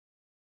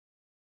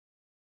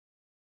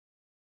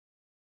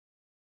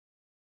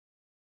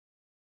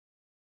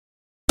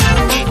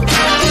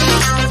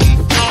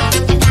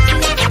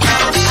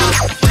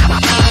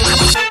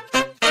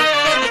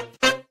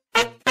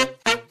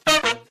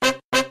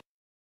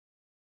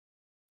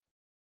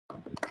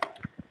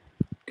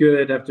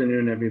Good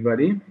afternoon,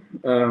 everybody.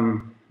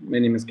 My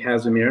name is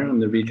Casimir. I'm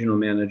the regional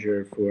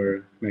manager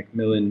for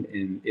Macmillan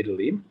in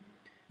Italy.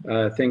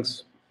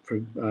 Thanks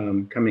for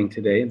coming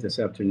today, this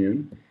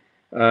afternoon.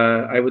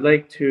 I would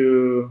like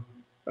to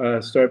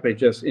start by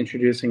just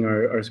introducing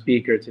our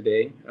speaker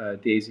today,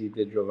 Daisy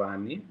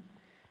Degioannini.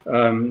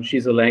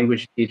 She's a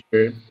language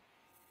teacher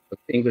of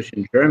English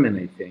and German,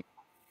 I think.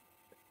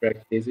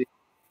 Correct, Daisy?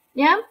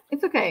 Yeah,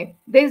 it's okay.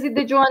 Daisy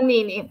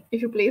Degioannini,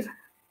 if you please.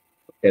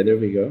 Okay, there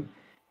we go.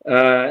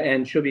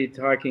 And she'll be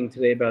talking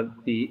today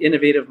about the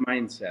innovative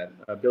mindset,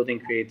 building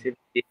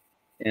creativity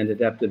and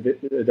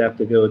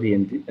adaptability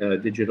in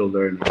digital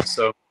learning.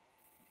 So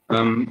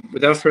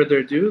without further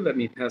ado, let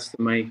me pass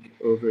the mic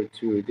over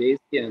to Daisy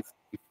and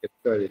get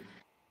started.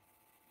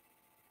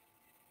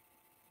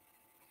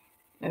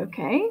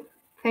 Okay,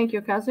 thank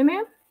you,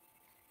 Casimir.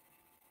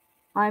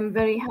 I'm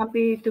very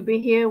happy to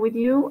be here with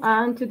you,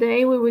 and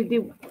today we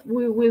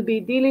will be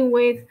dealing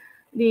with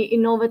the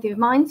innovative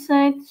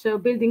mindset, so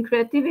building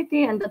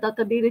creativity and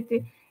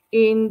adaptability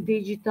in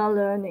digital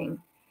learning.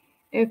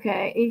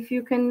 Okay, if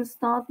you can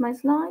start my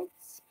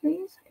slides,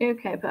 please.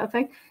 Okay,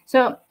 perfect.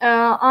 So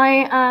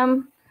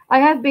I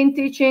have been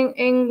teaching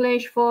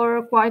English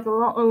for quite a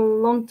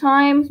long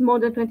time, more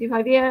than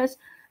 25 years,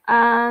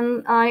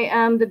 and I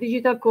am the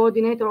digital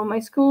coordinator of my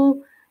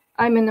school.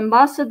 I'm an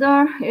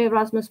ambassador,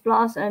 Erasmus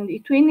Plus and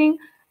eTwinning,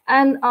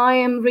 and I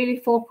am really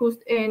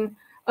focused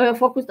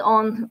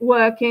on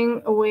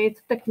working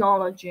with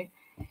technology.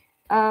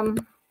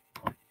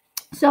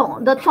 So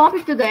the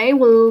topic today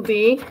will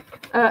be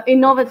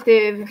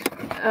innovative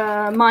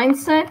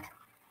mindset,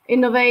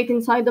 innovate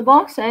inside the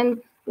box,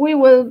 and we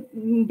will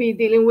be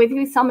dealing with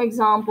some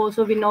examples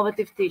of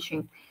innovative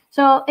teaching.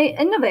 So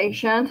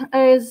innovation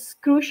is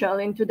crucial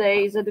in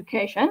today's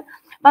education,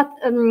 but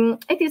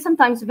it is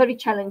sometimes very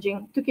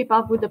challenging to keep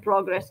up with the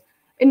progress.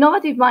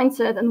 Innovative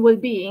mindset and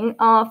well-being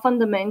are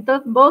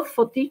fundamental both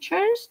for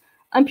teachers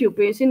and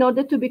pupils in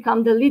order to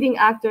become the leading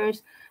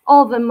actors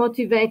of a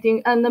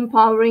motivating and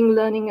empowering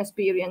learning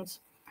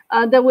experience.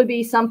 There will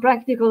be some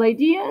practical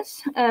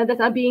ideas that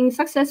are being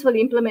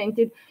successfully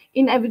implemented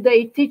in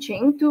everyday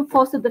teaching to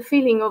foster the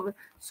feeling of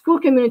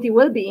school community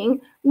well-being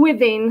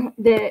within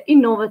the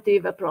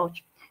innovative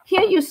approach.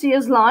 Here you see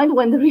a slide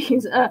when there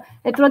is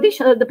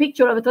the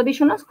picture of a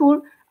traditional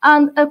school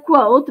and a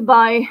quote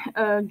by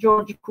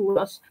George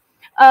Kouros.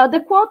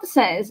 The quote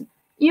says,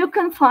 "You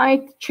can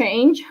fight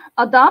change,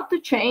 adapt to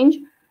change,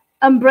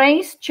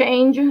 embrace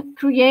change,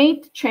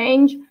 create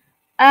change,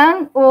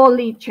 and or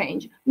lead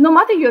change. No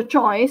matter your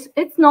choice,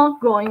 it's not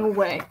going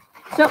away."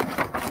 So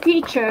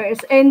teachers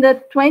in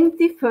the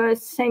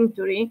 21st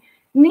century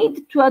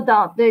need to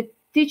adapt their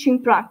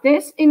teaching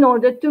practice in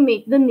order to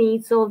meet the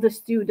needs of the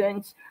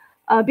students,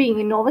 being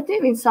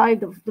innovative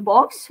inside of the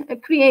box,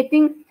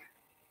 creating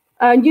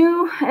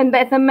new and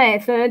better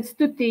methods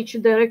to teach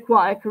the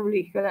required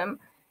curriculum.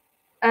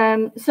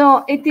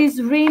 So it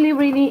is really,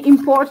 really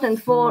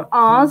important for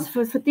us,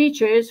 for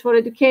teachers, for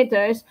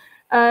educators,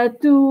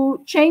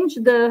 to change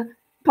the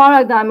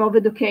paradigm of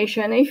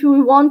education if we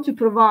want to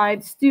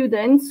provide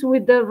students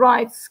with the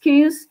right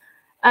skills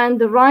and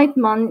the right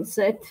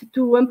mindset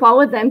to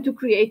empower them to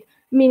create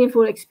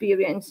meaningful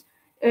experience,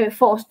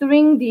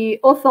 fostering the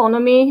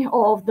autonomy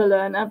of the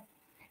learner.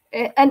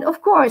 And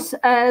of course,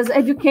 as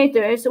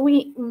educators,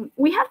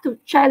 we have to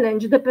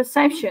challenge the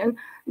perception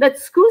that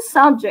school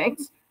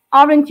subjects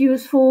aren't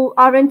useful,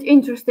 aren't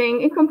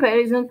interesting in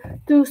comparison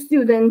to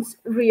students'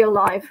 real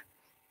life.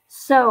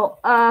 So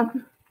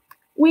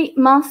we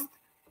must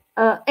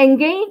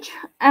engage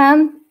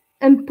and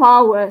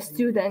empower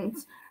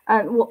students.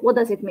 And what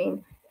does it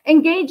mean?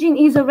 Engaging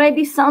is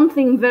already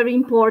something very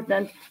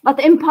important, but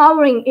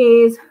empowering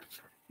is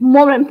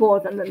more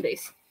important than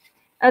this.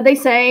 They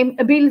say,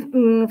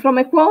 from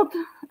a quote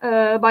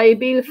by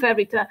Bill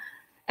Ferriter,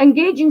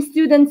 engaging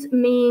students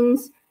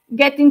means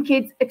getting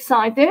kids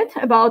excited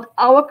about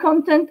our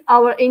content,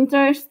 our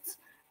interests,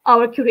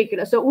 our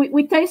curricula. So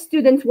we tell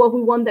students what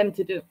we want them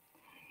to do.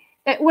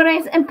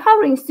 Whereas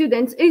empowering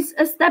students is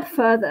a step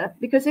further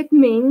because it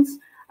means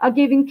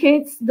giving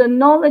kids the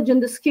knowledge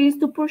and the skills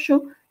to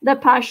pursue their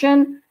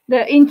passion,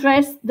 their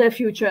interest, their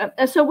future.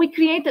 So we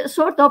create a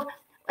sort of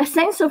a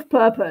sense of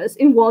purpose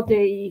in what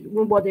they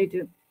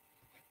do.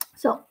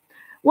 So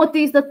what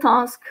is the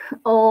task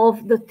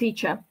of the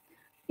teacher?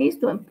 Is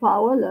to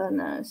empower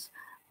learners.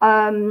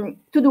 To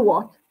do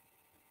what?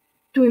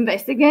 To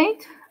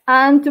investigate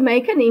and to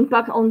make an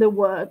impact on the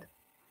world,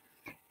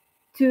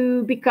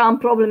 to become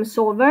problem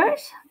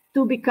solvers,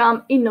 to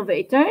become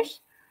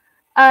innovators,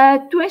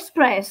 to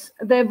express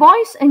their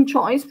voice and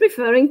choice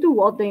referring to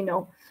what they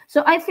know.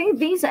 So I think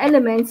these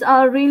elements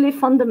are really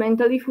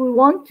fundamental if we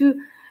want to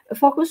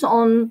focus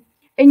on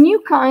a new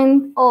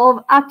kind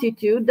of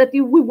attitude that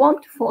we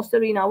want to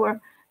foster in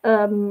our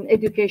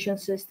education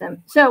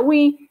system. So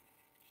we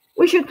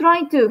should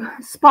try to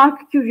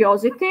spark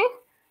curiosity,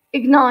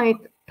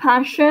 ignite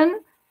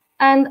passion,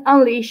 and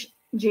unleash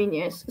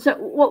genius. So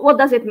what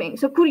does it mean?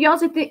 So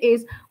curiosity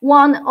is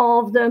one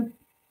of the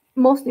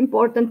most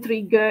important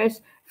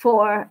triggers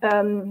for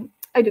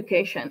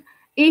education.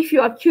 if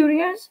you are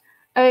curious,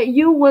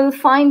 you will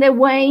find a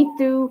way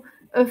to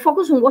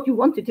focus on what you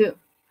want to do.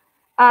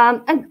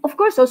 And of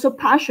course, also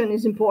passion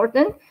is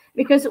important,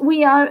 because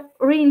we are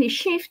really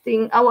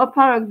shifting our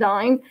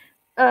paradigm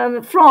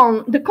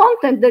from the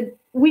content that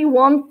we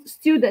want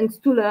students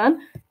to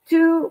learn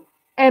to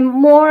a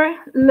more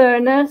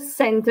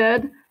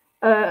learner-centered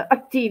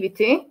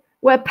activity,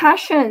 where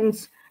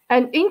passions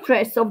and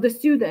interests of the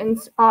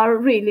students are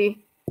really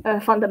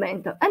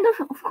fundamental. And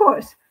of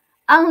course,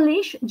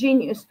 unleash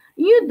genius.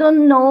 You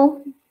don't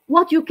know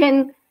what you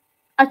can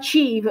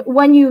achieve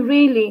when you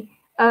really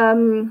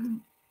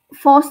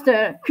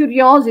foster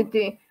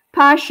curiosity,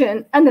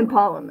 passion, and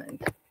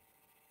empowerment.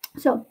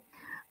 So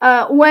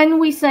when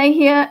we say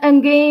here,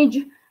 engage,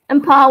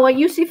 empower,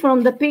 you see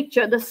from the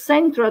picture, the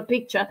central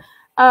picture,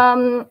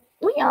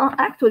 we are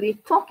actually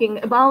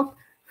talking about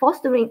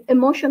fostering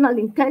emotional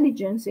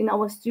intelligence in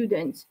our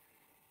students.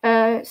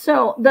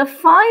 So the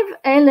 5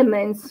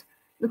 elements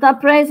that are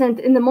present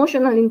in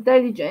emotional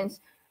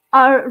intelligence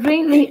are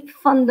really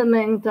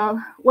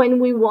fundamental when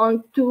we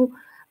want to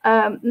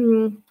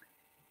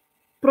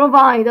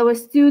provide our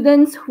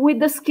students with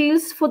the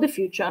skills for the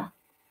future.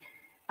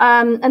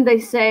 And they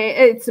say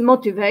it's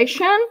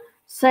motivation,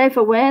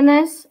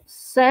 self-awareness,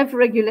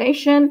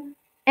 self-regulation,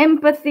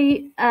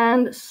 empathy,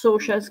 and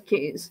social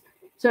skills.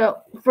 So,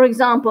 for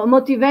example,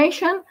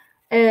 motivation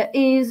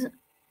is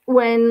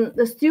when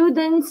the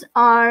students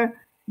are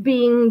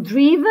being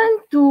driven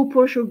to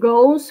pursue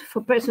goals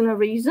for personal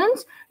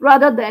reasons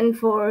rather than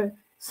for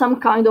some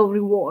kind of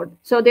reward.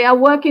 So they are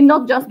working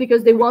not just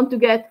because they want to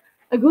get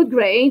a good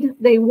grade,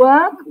 they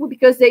work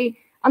because they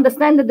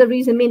understand that there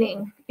is a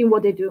meaning in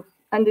what they do,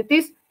 and it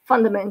is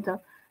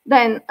fundamental.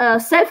 Then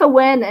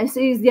self-awareness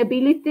is the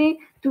ability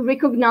to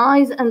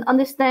recognize and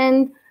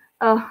understand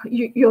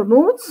your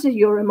moods,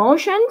 your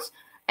emotions,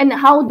 and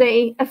how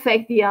they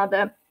affect the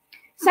other.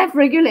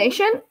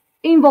 Self-regulation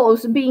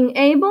involves being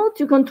able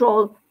to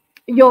control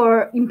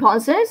your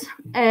impulses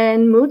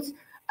and moods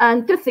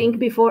and to think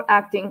before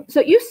acting.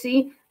 So you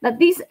see that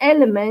these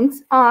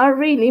elements are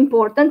really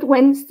important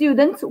when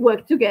students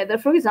work together,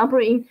 for example,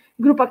 in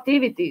group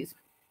activities.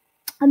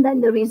 And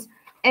then there is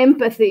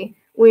empathy,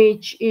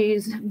 which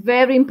is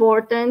very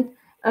important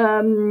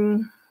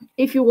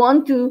if you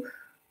want to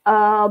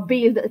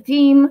build a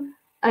team,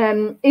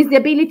 is the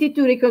ability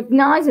to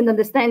recognize and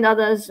understand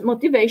others'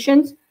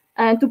 motivations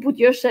and to put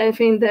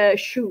yourself in their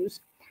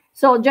shoes.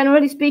 So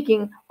generally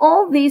speaking,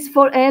 all these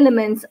 4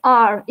 elements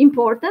are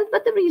important,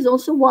 but there is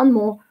also one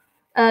more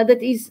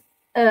that is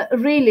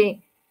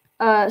really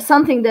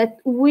something that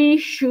we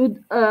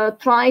should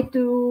try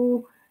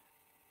to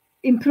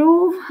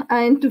improve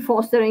and to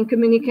foster in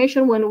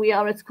communication when we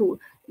are at school.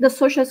 The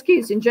social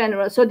skills in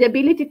general, so the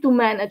ability to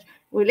manage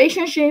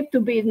relationships, to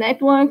build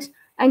networks,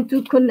 and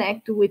to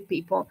connect with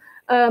people.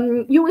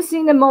 You will see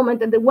in a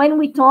moment that when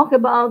we talk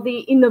about the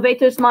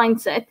innovator's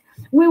mindset,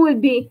 we will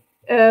be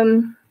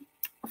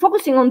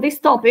focusing on this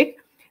topic,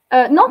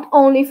 not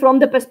only from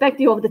the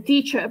perspective of the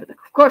teacher, but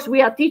of course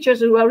we are teachers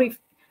who are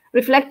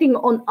reflecting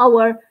on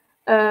our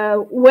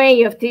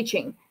way of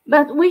teaching,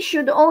 but we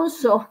should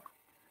also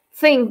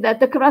think that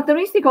the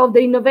characteristic of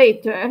the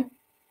innovator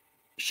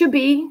should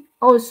be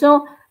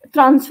also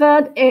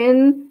transferred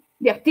in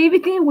the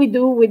activity we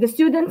do with the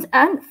students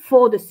and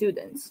for the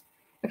students.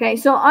 Okay,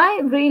 so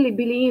I really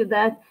believe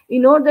that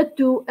in order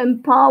to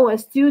empower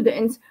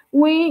students,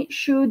 we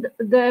should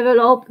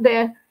develop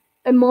their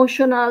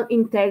emotional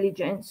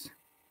intelligence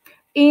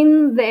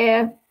in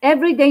their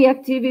everyday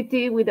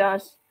activity with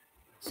us,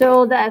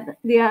 so that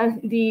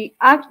the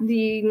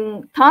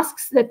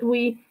tasks that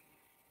we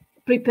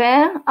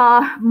prepare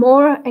are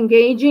more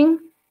engaging,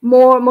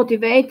 more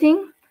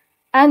motivating,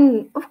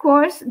 and of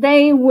course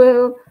they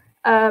will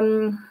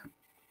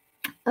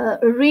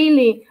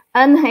really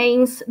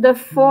enhance the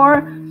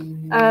 4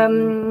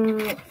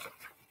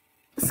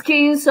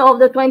 skills of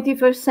the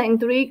 21st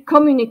century: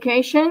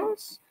 communication,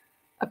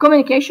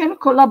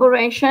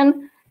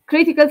 collaboration,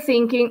 critical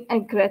thinking,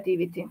 and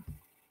creativity.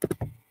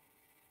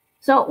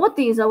 So what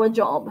is our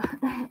job?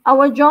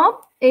 Our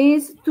job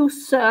is to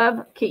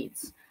serve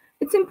kids.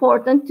 It's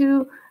important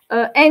to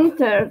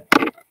enter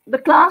the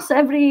class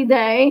every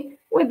day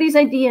with this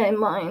idea in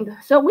mind.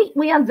 So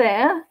we are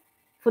there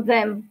for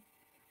them.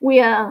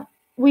 We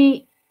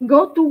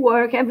go to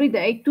work every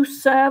day to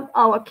serve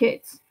our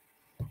kids.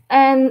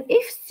 And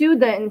if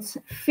students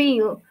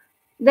feel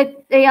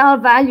that they are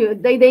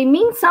valued, they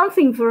mean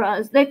something for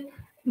us, that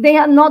they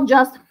are not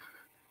just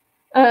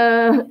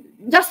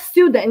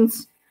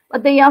students,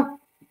 but they are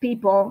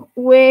people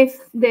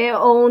with their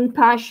own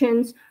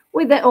passions,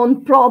 with their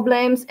own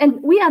problems,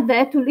 and we are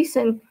there to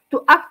listen,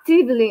 to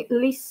actively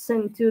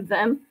listen to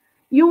them.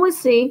 You will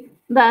see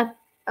that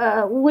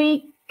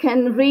we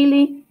can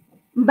really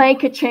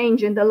make a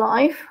change in their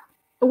life.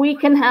 We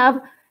can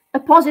have a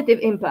positive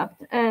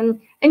impact,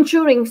 and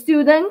ensuring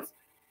students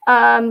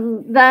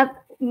that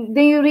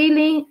they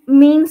really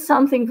mean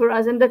something for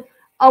us, and that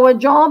our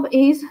job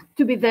is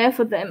to be there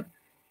for them.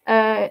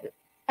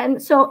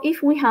 And so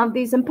if we have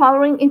this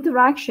empowering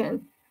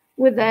interaction,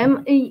 with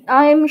them,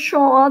 I'm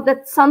sure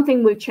that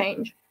something will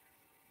change.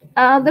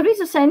 There is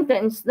a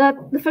sentence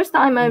that the first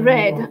time I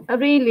read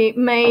really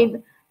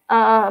made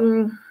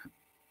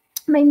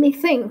me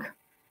think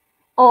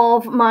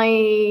of my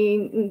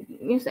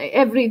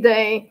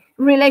everyday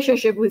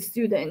relationship with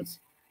students.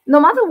 No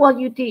matter what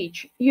you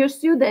teach, your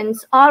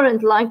students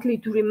aren't likely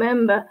to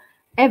remember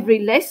every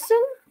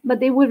lesson, but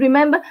they will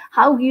remember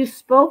how you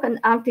spoke and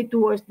acted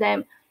towards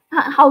them,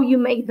 how you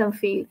make them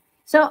feel.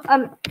 So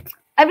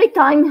every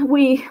time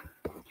when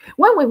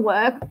we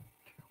work,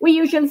 we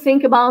usually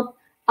think about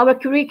our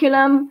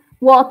curriculum,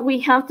 what we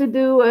have to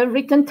do, a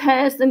written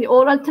test and the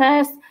oral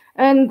test,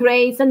 and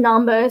grades and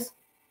numbers.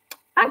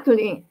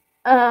 Actually,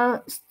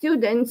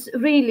 students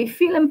really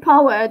feel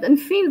empowered and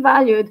feel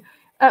valued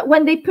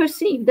when they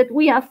perceive that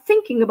we are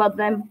thinking about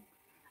them.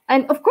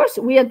 And of course,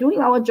 we are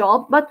doing our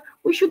job, but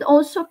we should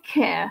also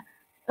care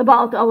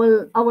about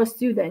our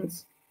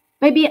students.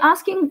 Maybe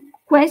asking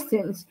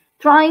questions,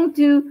 trying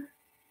to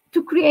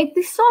create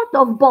this sort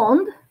of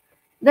bond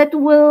that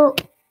will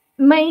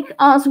make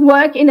us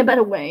work in a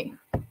better way.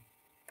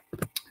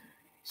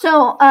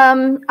 So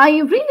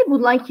I really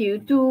would like you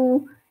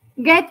to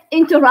get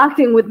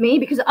interacting with me,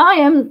 because I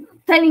am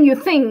telling you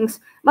things,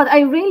 but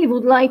I really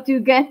would like to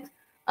get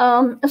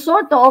a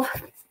sort of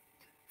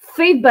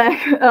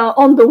feedback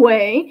on the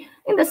way,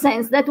 in the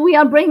sense that we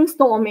are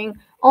brainstorming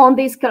on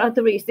these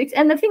characteristics.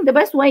 And I think the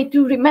best way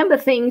to remember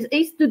things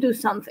is to do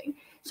something.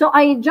 So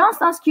I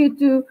just ask you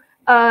to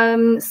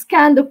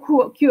scan the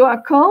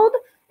QR code.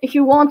 If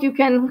you want, you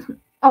can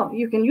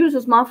use a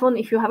smartphone.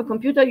 If you have a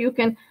computer, you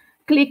can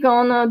click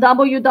on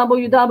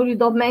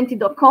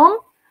www.menti.com,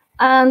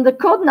 and the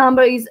code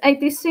number is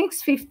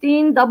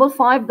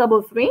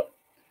 86155533.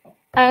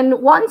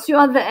 And once you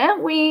are there,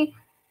 we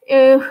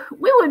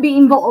will be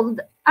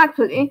involved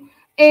actually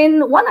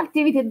in one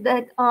activity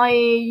that I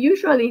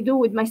usually do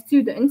with my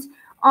students.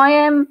 I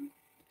am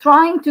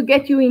trying to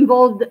get you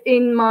involved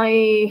in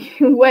my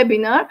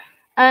webinar,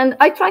 and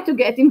I try to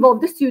get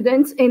involved the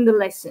students in the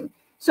lesson.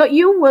 So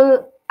you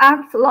will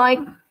act like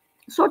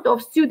sort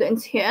of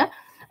students here,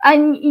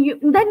 and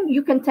then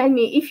you can tell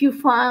me if you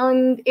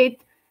find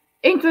it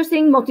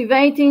interesting,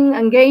 motivating,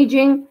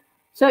 engaging.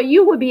 So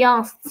you will be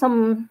asked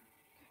some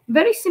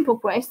very simple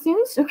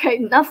questions, okay,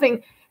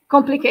 nothing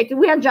complicated.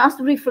 We are just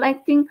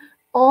reflecting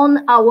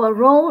on our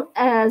role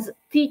as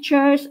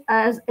teachers,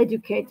 as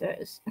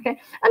educators, okay?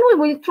 And we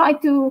will try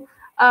to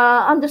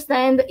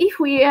understand if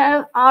we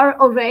are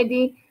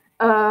already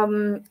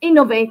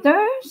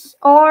innovators,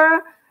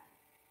 or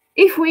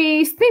if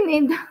we still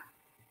need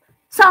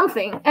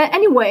something.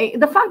 Anyway,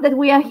 the fact that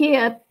we are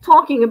here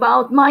talking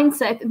about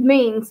mindset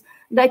means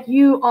that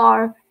you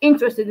are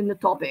interested in the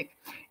topic.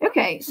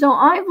 Okay, so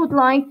I would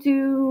like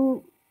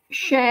to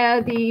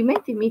share the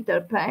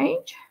Mentimeter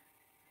page.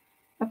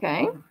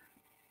 Okay.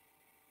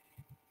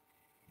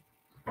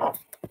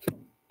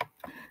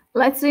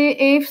 Let's see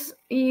if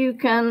you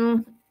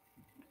can,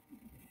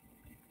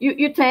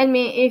 you tell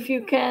me if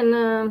you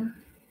can,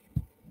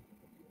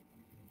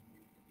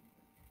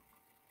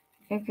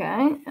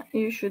 okay,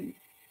 you should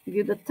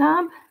view the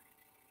tab.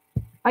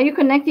 Are you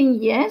connecting?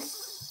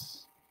 Yes.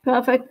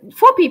 Perfect.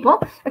 4 people.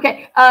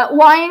 Okay.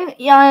 While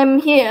I'm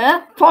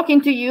here talking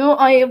to you,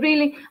 I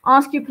really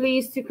ask you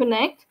please to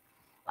connect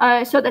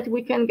so that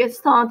we can get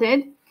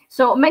started.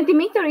 So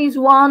Mentimeter is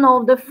one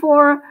of the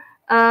 4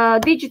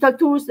 digital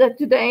tools that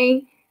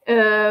today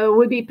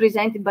will be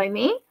presented by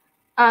me,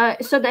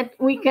 so that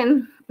we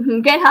can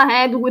get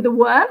ahead with the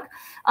work.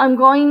 I'm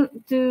going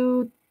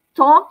to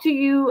talk to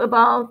you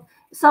about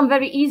some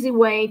very easy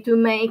way to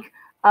make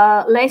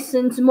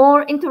lessons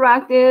more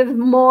interactive,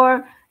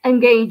 more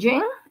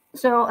engaging.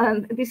 So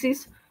this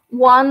is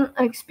one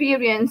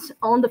experience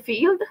on the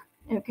field.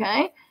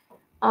 Okay,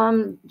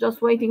 I'm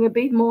just waiting a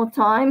bit more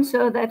time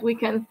so that we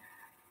can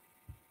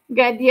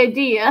get the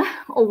idea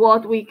of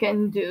what we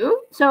can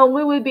do. So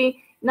we will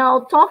be now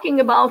talking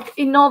about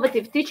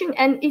innovative teaching.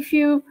 And if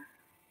you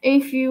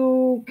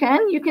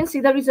can, you can see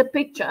there is a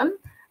picture.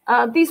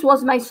 This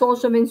was my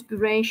source of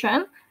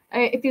inspiration.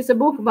 It is a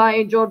book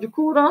by George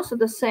Kouros,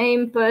 the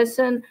same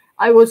person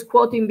I was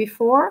quoting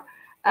before.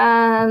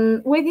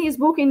 And with his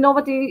book,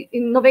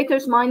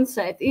 Innovator's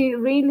Mindset, he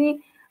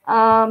really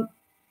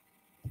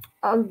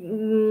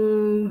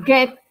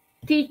get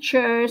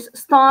teachers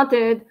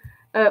started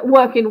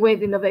working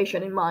with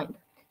innovation in mind.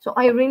 So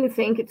I really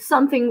think it's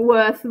something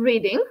worth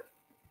reading.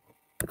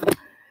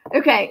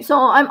 Okay, so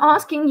I'm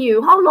asking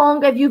you, how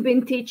long have you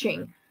been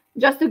teaching?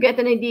 Just to get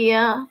an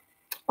idea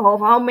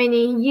of how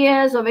many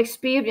years of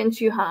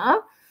experience you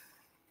have.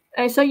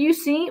 So you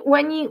see,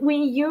 when we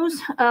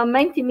use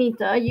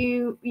Mentimeter,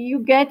 you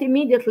get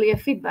immediately a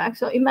feedback.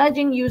 So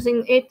imagine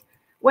using it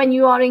when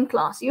you are in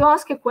class. You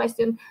ask a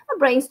question, a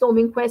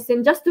brainstorming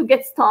question, just to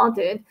get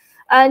started,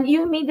 and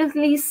you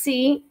immediately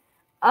see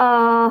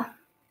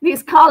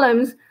these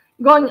columns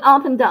going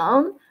up and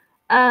down,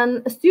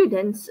 and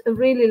students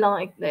really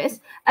like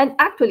this. And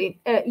actually,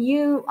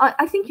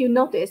 I think you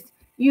noticed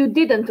you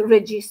didn't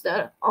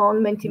register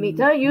on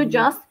Mentimeter. You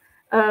just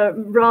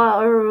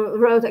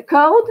wrote a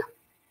code,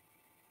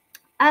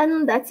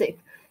 And that's it.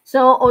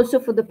 So also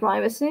for the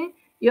privacy,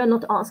 you're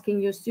not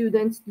asking your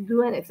students to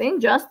do anything,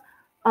 just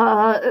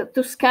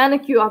to scan a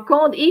QR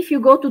code. If you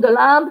go to the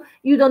lab,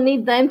 you don't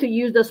need them to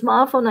use the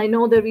smartphone. I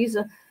know there is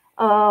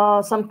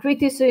some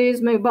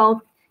criticism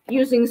about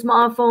using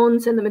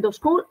smartphones in the middle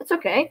school. It's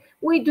okay.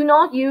 We do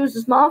not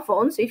use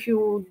smartphones if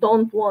you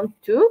don't want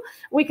to.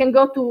 We can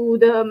go to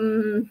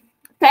the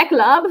tech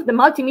lab, the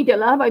multimedia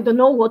lab. I don't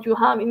know what you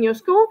have in your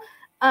school,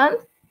 and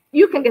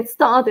you can get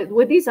started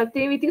with these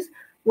activities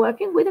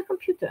working with a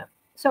computer.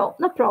 So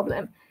no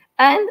problem.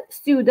 And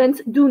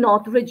students do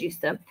not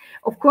register.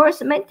 Of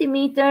course,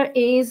 Mentimeter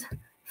is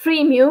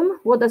freemium.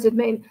 What does it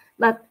mean?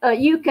 That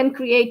you can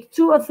create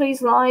 2 or 3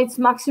 slides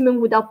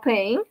maximum without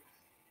paying,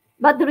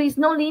 but there is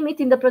no limit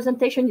in the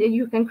presentation that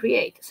you can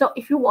create. So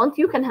if you want,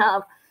 you can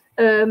have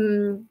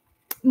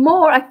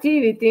more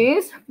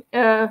activities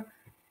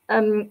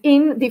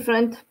in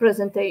different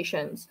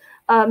presentations.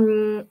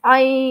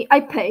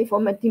 I pay for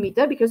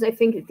Mentimeter because I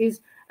think it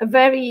is a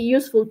very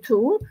useful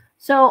tool.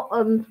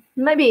 So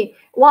maybe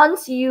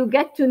once you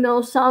get to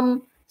know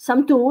some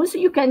tools,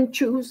 you can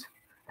choose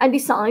and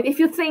decide. If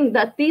you think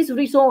that this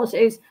resource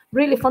is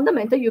really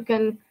fundamental, you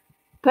can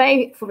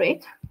pay for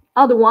it.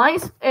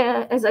 Otherwise,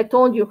 as I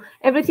told you,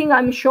 everything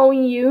I'm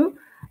showing you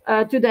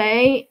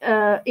today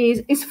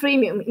is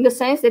freemium, in the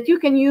sense that you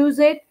can use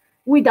it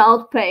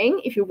without paying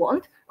if you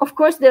want. Of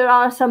course, there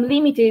are some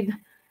limited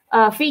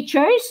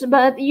features,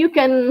 but you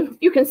can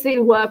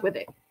still work with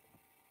it.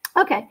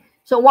 Okay,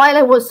 so while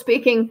I was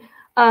speaking,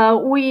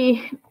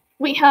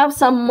 we have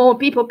some more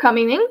people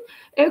coming in.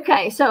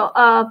 Okay, so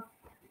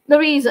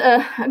there is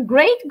a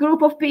great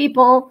group of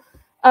people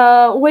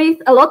with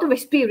a lot of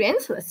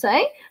experience, let's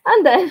say,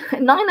 and then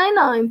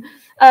 999,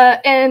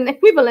 an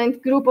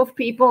equivalent group of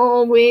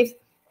people with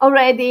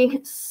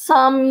already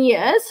some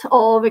years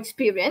of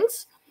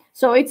experience.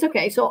 So it's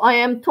okay. So I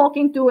am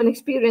talking to an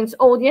experienced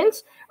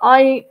audience.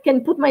 I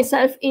can put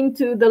myself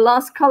into the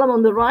last column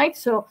on the right,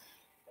 so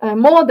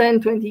more than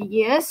 20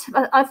 years.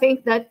 But I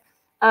think that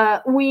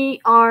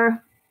we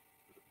are,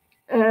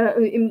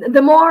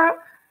 the more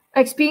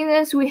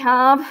experience we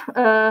have,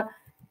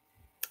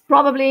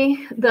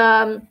 probably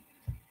the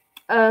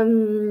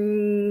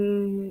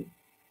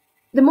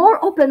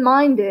more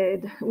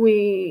open-minded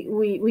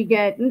we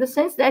get, in the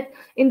sense that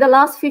in the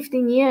last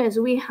 15 years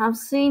we have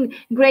seen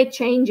great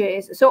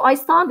changes. So I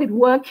started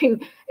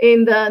working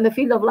in the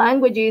field of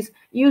languages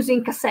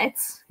using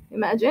cassettes,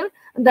 imagine,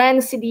 then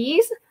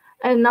CDs,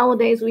 and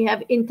nowadays we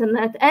have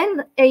internet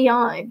and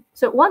AI.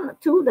 So one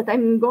tool that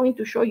I'm going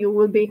to show you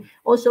will be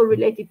also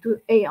related to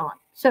AI.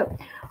 So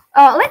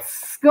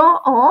let's go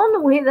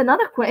on with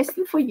another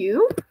question for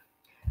you.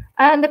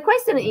 And the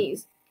question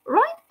is,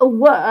 write a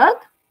word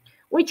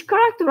which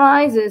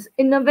characterizes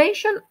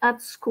innovation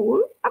at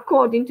school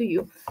according to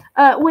you.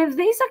 With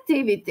this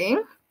activity,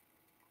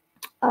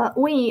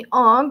 we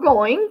are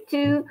going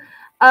to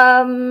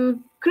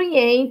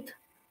create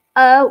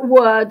a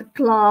word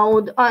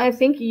cloud. I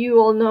think you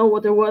all know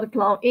what a word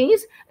cloud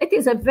is. It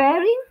is a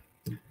very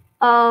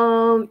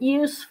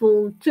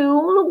useful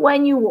tool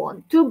when you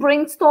want to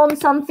brainstorm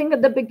something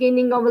at the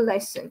beginning of a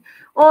lesson,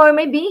 or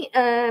maybe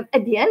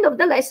at the end of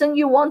the lesson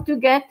you want to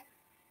get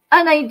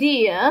an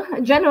idea,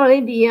 a general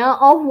idea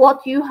of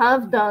what you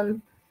have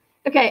done.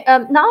 Okay,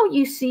 now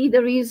you see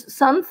there is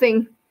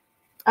something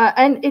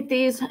and it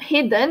is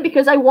hidden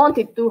because I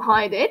wanted to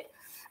hide it.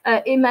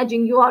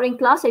 Imagine you are in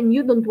class and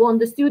you don't want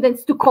the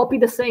students to copy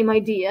the same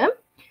idea,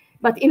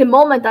 but in a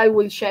moment I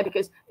will share,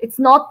 because it's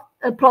not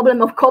a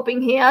problem of copying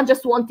here. I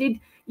just wanted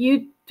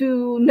you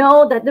to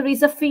know that there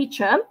is a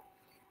feature.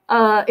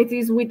 It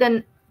is with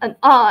an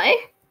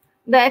I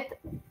that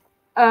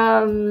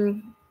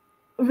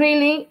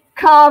really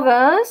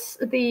covers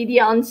the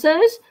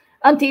answers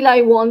until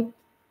I want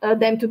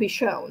them to be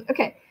shown.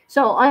 Okay,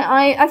 so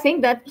I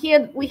think that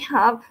here we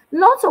have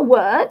lots of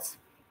words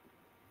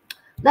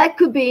that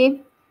could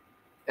be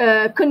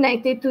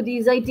connected to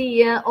this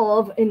idea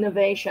of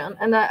innovation,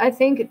 and I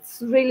think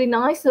it's really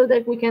nice, so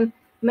that we can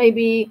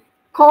maybe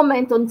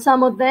comment on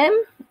some of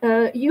them.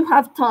 You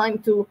have time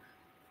to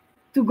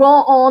go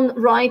on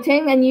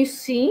writing, and you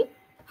see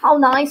how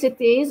nice it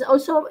is.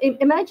 Also,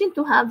 imagine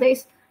to have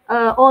this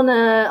on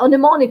a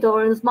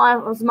monitor and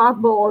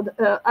smart board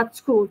at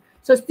school.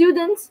 So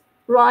students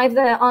write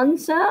their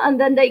answer, and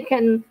then they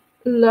can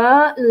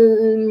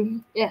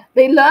learn.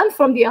 They learn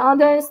from the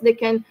others. They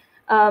can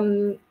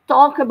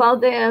talk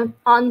about their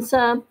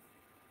answer.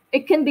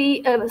 It can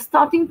be a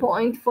starting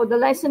point for the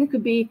lesson. It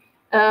could be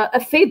a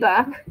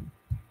feedback.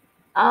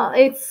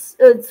 It's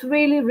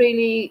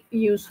really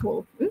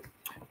useful.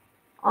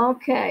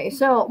 Okay,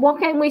 so what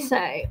can we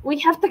say? We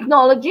have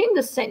technology in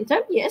the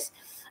center. Yes,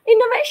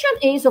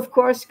 innovation is of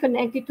course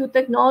connected to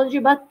technology,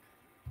 but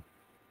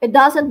it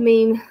doesn't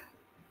mean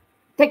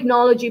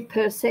technology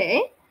per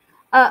se,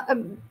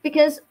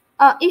 because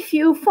if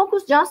you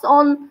focus just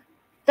on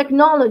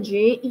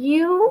technology,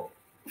 you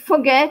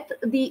forget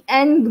the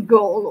end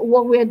goal,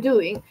 what we are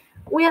doing.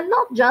 We are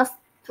not just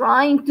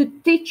trying to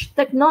teach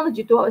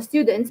technology to our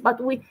students, but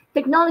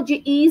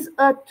technology is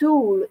a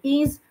tool,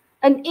 is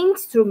an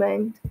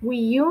instrument we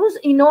use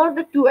in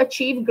order to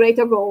achieve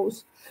greater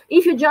goals.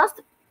 If you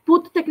just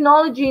put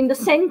technology in the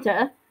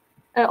center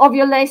of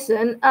your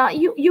lesson,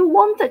 you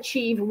won't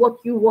achieve what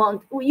you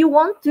want. You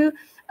want to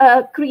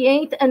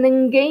create an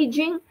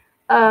engaging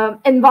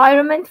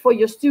environment for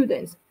your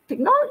students.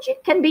 Technology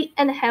can be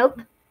a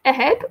help,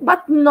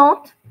 but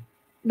not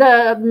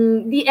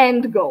the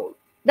end goal.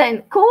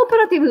 Then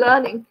cooperative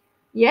learning.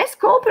 Yes,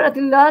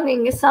 cooperative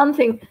learning is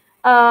something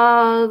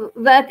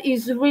that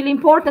is really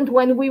important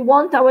when we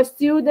want our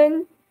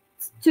students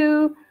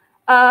to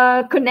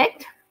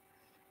connect,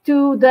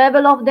 to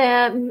develop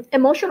their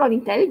emotional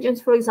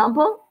intelligence, for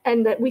example.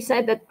 And we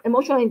said that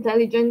emotional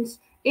intelligence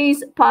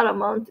is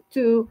paramount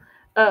to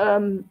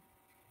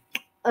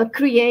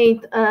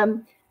create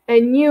a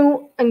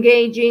new,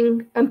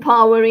 engaging,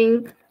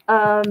 empowering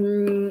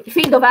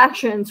field of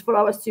actions for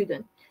our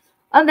students.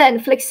 And then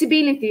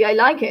flexibility, I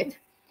like it.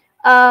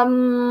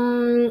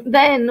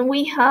 Then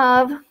we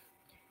have,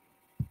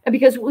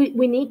 because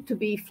we need to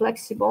be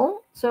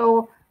flexible.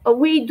 So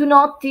we do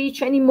not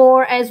teach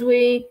anymore as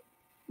we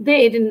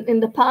did in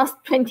the past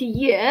 20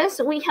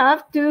 years. We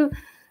have to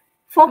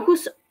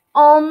focus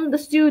on the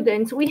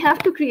students. We have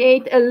to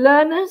create a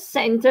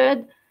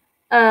learner-centered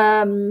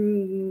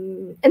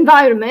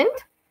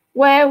environment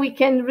where we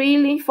can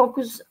really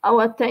focus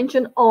our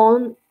attention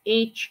on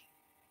each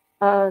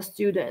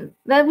student.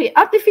 Then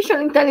artificial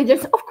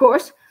intelligence, of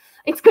course,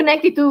 it's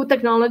connected to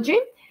technology.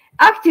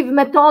 Active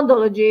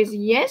methodologies,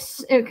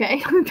 yes,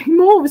 okay, it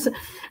moves,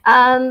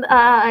 and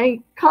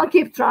I can't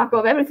keep track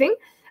of everything.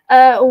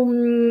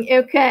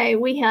 Okay,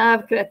 we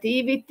have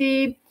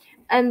creativity,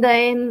 and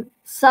then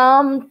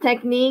some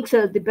techniques,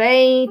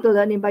 debate,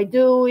 learning by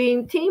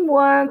doing,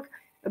 teamwork,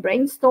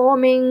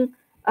 brainstorming,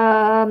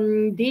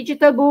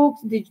 digital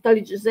books,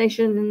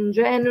 digitalization in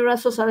general,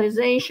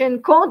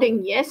 socialization,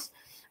 coding, yes.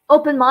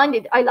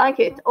 Open-minded, I like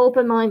it,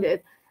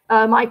 open-minded.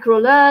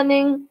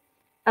 Micro-learning,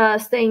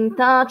 stay in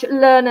touch,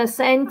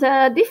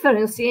 learner-centered,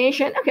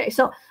 differentiation. Okay,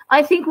 so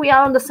I think we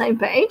are on the same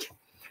page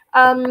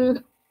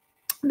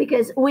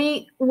because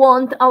we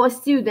want our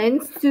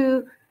students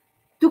to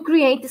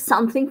create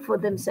something for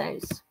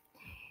themselves.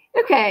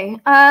 Okay,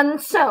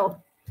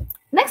 so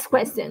next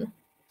question.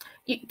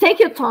 You take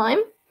your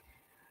time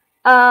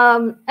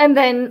and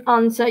then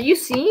answer. You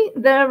see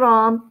there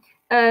are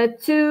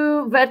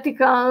two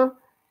vertical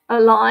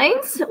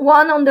lines.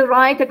 One on the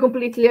right, I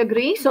completely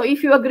agree. So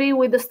if you agree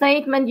with the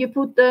statement,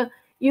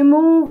 you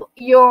move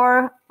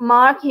your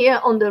mark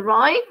here on the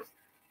right,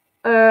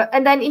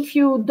 and then if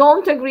you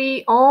don't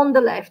agree, on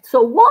the left.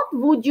 So what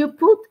would you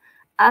put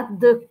at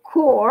the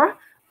core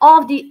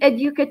of the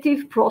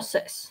educative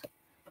process?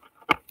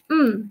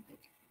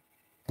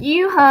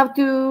 You have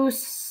to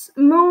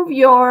move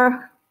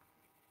your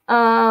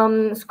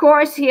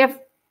scores here: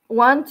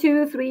 1,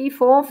 2, 3,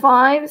 4,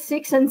 5,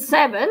 6, and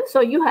 7.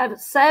 So you have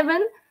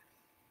 7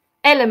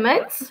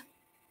 elements.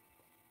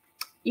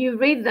 You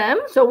read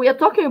them. So we are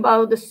talking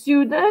about the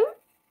student,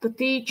 the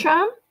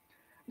teacher,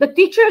 the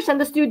teachers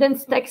and the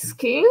students' tech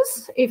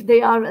skills, if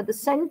they are at the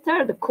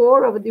center, the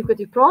core of the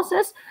educative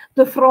process,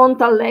 the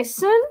frontal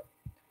lesson,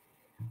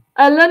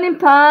 a learning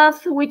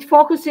path which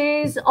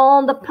focuses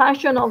on the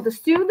passion of the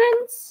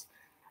students,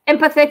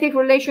 empathetic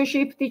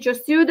relationship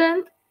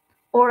teacher-student,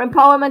 or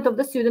empowerment of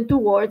the student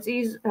towards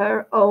his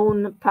her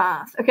own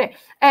path. Okay.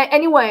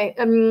 Anyway,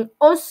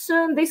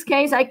 also in this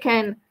case, I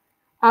can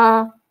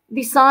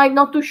decide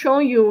not to show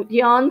you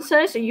the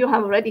answers. You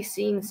have already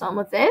seen some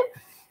of them,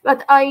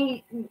 but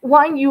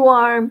while you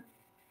are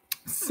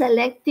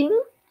selecting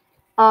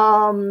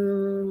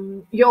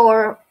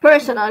your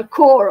personal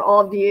core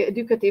of the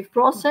educative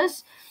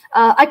process,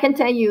 I can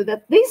tell you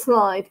that this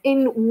slide,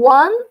 in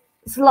one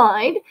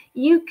slide,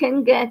 you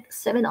can get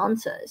 7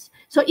 answers.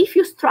 So if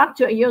you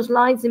structure your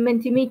slides in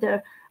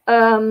Mentimeter,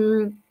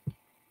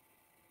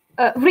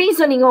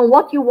 reasoning on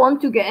what you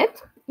want to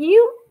get,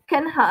 you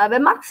can have a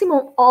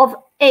maximum of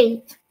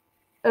 8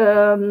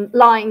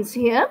 lines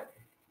here,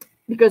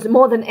 because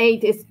more than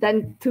 8 is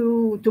then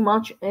too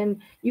much, and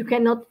you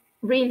cannot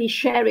really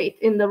share it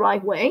in the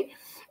right way.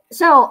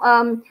 So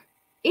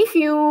if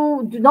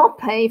you do not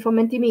pay for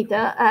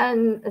Mentimeter,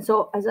 and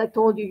so as I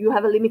told you, you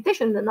have a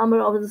limitation in the number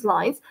of the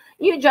slides,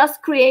 you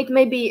just create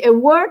maybe a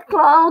word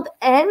cloud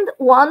and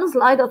one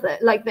slide of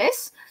it like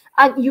this,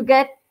 and you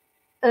get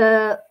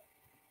a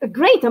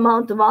great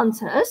amount of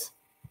answers.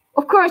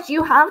 Of course,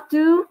 you have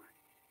to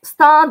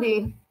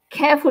study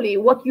carefully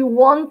what you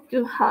want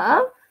to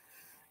have,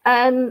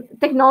 and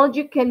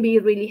technology can be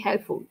really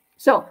helpful.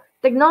 So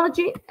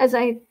technology, as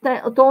I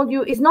told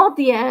you, is not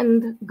the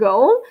end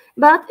goal,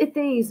 but it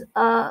is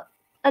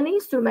an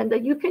instrument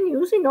that you can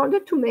use in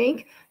order to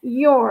make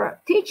your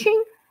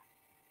teaching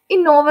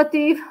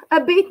innovative,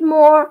 a bit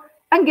more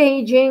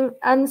engaging,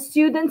 and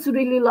students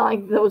really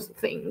like those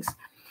things.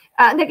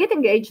 They get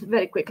engaged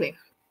very quickly.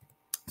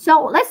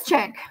 So let's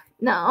check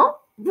now.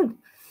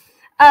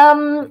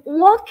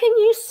 What can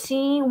you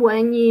see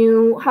when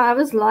you have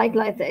a slide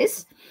like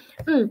this?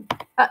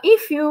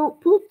 If you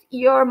put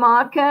your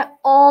marker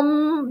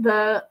on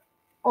the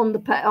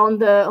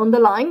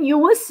line, you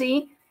will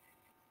see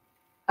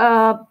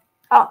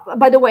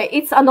by the way,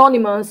 it's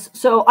anonymous,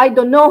 so I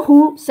don't know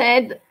who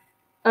said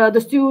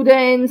the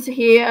students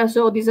here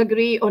so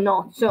disagree or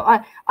not. So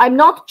I'm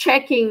not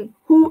checking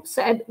who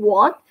said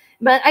what,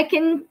 but I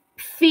can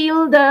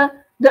feel the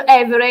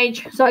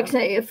average. So I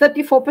say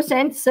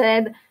 34%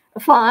 said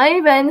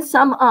 5, and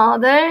some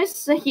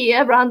others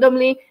here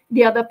randomly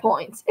the other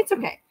points. It's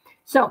okay.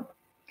 So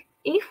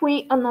if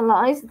we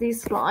analyze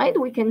this slide,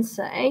 we can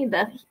say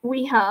that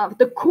we have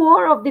the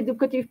core of the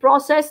educative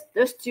process,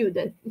 the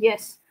student.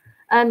 Yes.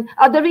 And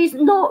there is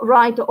no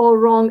right or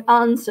wrong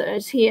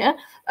answers here.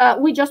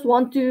 We just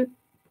want to,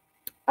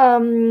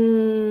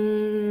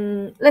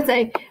 let's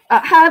say,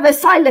 have a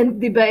silent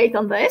debate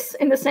on this,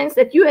 in the sense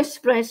that you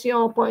express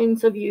your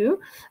points of view,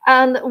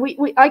 and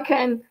I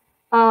can,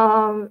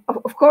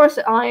 of course,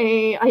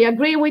 I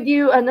agree with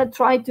you, and I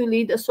try to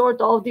lead a sort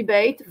of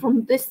debate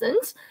from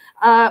distance,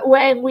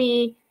 where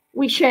we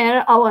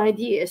share our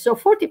ideas. So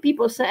 40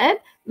 people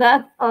said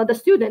that the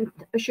student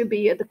should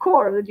be at the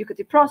core of the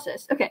educative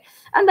process. Okay,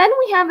 and then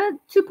we have a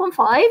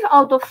 2.5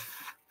 out of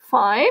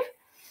 5.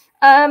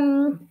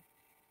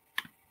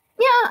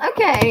 Yeah,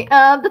 okay,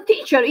 the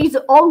teacher is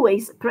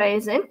always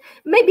present.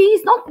 Maybe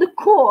he's not the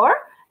core,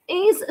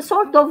 is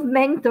sort of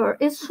mentor,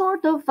 is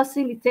sort of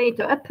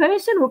facilitator, a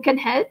person who can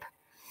help,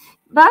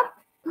 but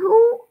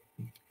who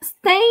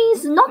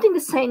stays not in the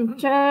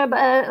center,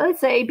 but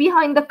let's say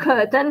behind the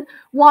curtain,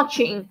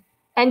 watching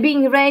and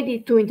being ready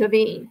to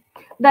intervene.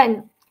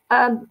 Then,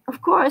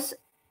 of course,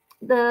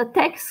 the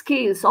tech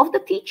skills of the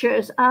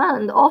teachers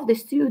and of the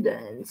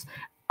students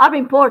are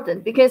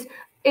important, because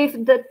if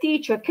the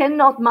teacher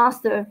cannot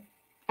master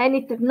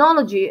any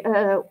technology,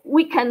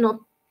 we cannot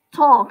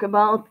talk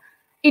about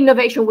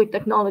innovation with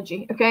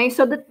technology. Okay,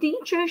 so the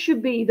teacher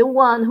should be the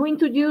one who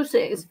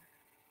introduces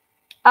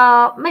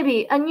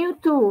maybe a new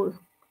tool,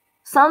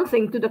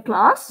 something to the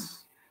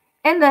class,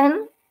 and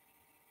then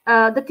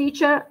the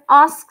teacher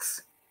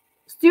asks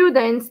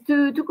students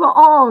to go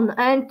on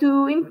and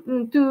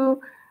to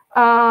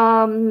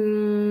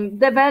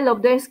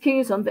develop their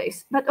skills on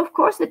this. But of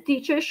course, the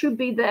teacher should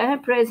be there,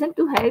 present,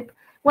 to help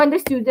when the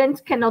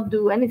students cannot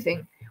do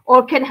anything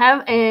or can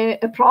have a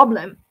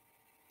problem.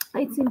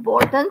 It's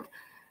important.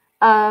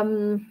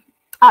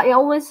 I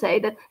always say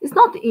that it's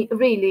not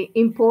really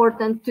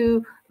important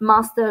to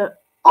master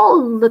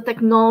all the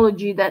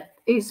technology that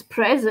is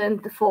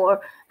present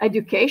for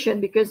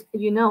education, because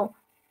you know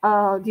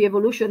the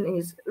evolution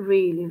is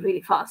really,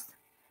 really fast.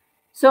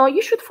 So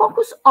you should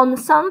focus on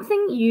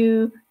something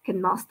you can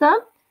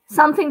master,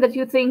 something that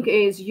you think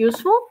is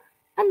useful,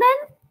 and then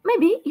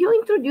maybe you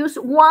introduce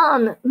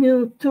one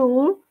new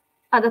tool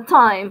at a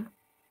time,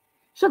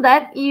 so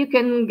that you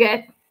can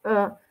get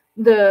the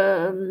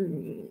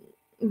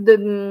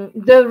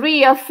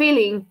real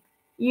feeling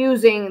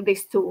using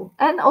this tool.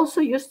 And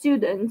also your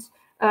students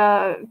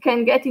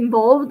can get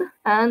involved,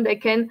 and they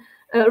can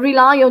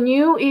rely on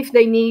you if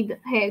they need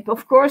help.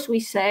 Of course, we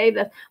say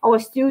that our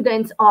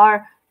students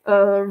are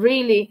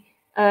really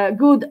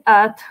good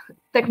at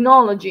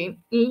technology.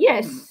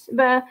 Yes,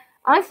 but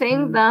I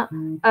think that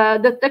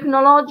the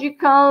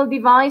technological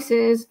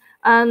devices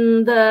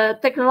and the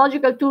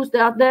technological tools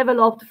that are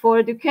developed for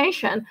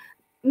education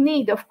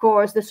need, of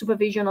course, the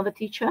supervision of a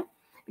teacher,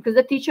 because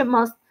the teacher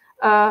must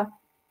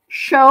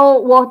show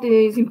what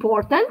is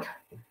important.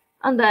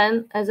 And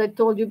then, as I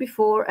told you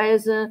before,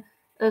 as a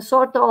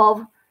sort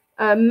of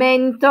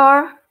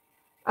mentor,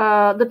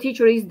 the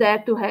teacher is there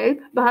to help,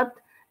 but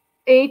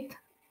he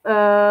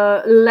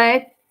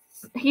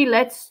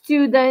lets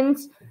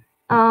students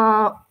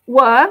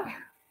work,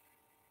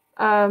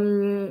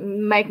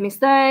 make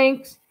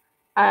mistakes,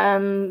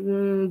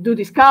 and do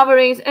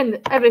discoveries, and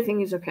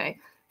everything is okay.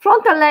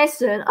 Frontal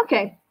lesson,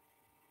 okay.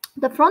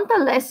 The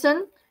frontal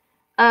lesson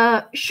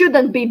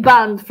shouldn't be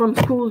banned from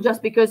school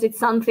just because it's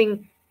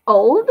something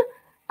old.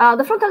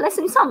 The frontal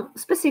lesson in some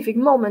specific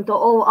moment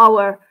of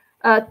our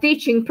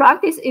teaching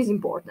practice is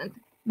important,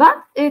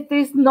 but it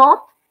is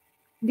not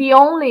the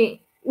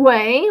only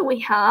way we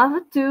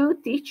have to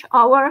teach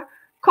our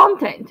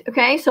content.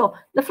 Okay, so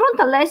the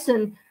frontal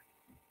lesson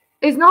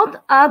is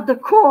not at the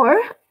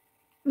core,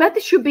 but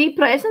it should be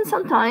present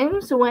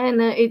sometimes when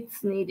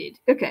it's needed.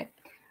 Okay,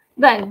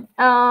 then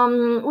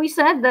we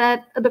said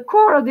that at the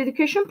core of the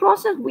education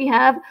process, we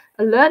have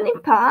a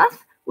learning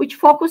path which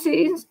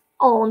focuses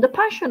on the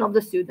passion of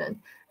the student.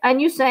 And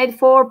you said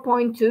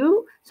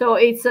 4.2, so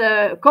it's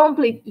a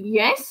complete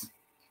yes.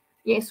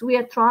 Yes, we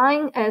are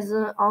trying, as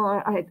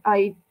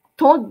I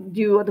told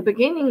you at the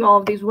beginning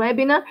of this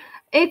webinar,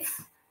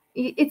 it's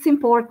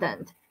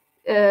important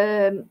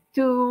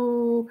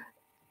to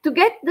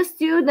get the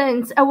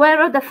students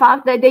aware of the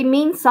fact that they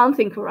mean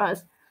something for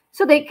us,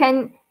 so they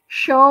can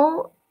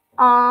show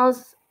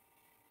us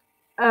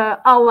their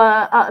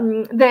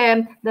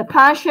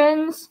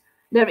passions,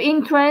 their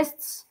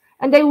interests,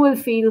 and they will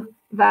feel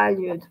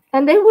valued,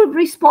 and they will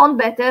respond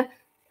better,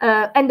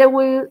 and they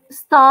will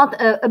start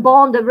a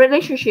bond, a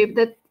relationship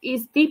that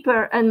is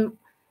deeper and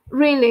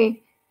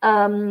really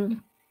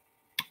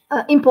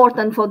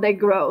important for their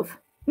growth.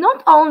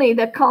 Not only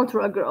their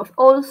cultural growth,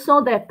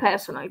 also their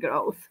personal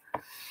growth.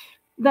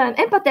 Then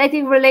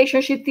empathetic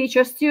relationship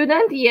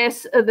teacher-student.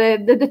 Yes,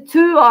 the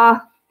two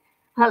are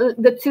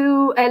the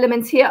two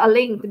elements here are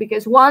linked,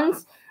 because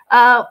once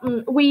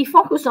we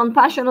focus on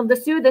passion of the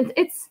student,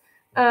 it's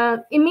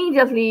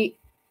immediately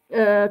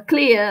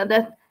clear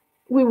that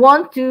we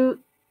want to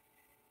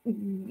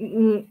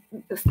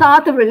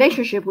start a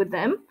relationship with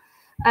them,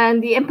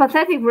 and the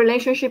empathetic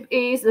relationship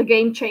is a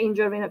game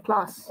changer in a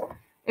class.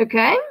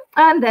 Okay,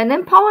 and then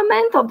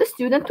empowerment of the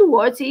student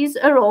towards his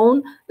or her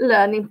own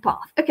learning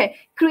path. Okay,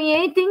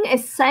 creating a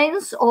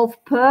sense of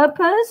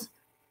purpose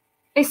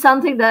is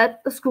something that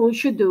a school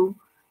should do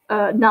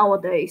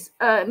nowadays.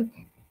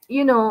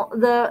 You know,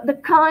 the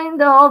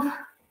kind of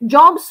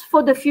jobs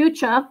for the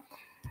future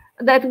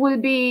that will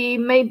be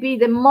maybe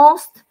the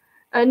most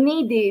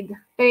needed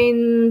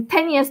in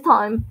 10 years'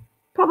 time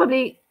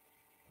probably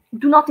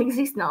do not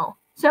exist now.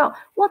 So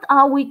what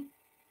are we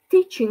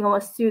teaching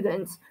our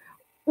students?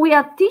 We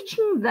are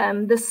teaching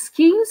them the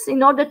skills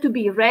in order to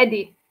be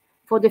ready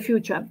for the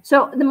future.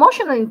 So the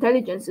emotional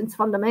intelligence is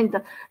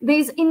fundamental.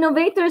 This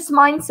innovators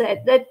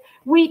mindset that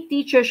we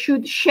teachers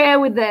should share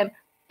with them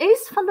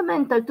is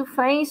fundamental to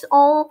face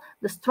all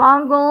the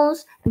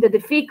struggles, the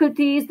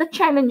difficulties, the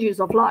challenges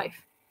of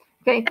life.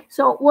 Okay,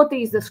 so what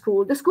is the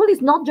school? The school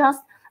is not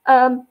just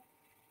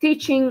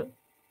teaching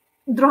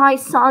dry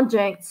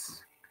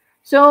subjects.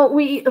 So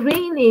we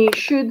really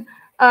should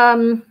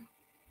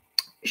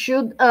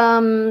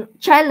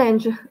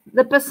challenge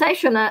the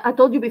perception I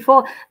told you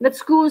before, that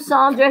school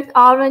subjects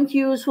aren't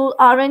useful,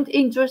 aren't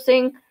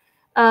interesting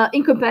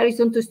in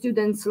comparison to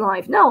students'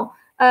 life. No,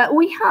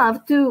 we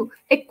have to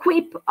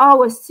equip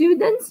our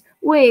students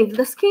with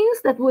the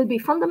skills that will be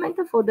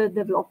fundamental for their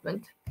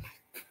development.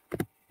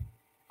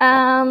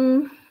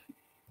 Then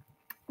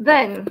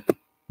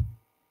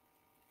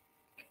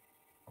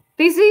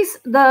this is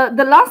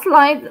the last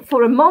slide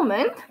for a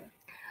moment.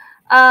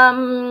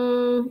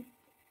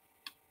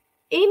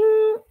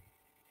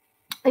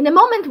 In a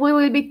moment we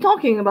will be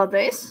talking about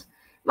this,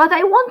 but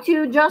I want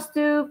you just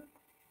to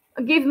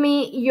give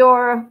me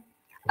your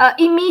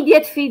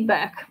immediate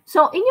feedback.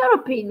 So in your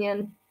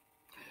opinion,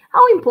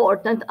 how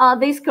important are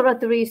these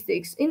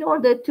characteristics in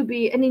order to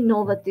be an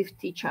innovative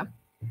teacher?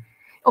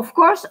 Of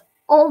course,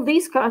 all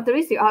these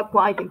characteristics are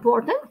quite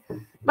important,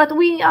 but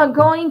we are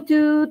going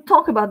to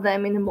talk about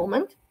them in a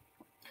moment.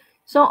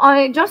 So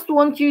I just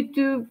want you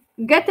to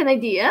get an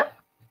idea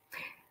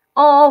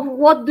of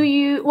what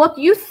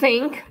you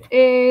think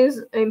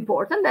is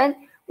important, and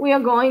we are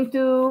going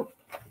to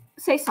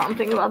say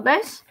something about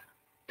this,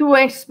 to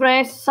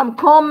express some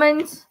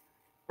comments,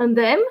 and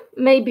then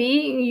maybe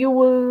you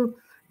will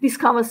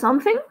discover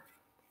something.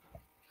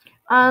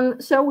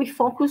 And so we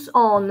focus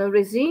on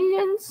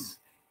resilience,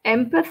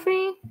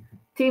 empathy,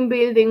 team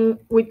building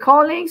with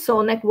colleagues, so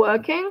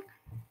networking,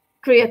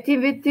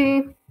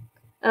 creativity,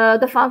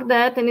 the fact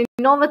that an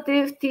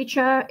innovative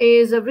teacher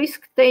is a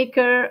risk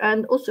taker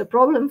and also a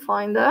problem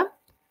finder,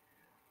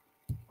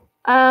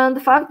 and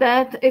the fact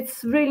that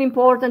it's really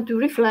important to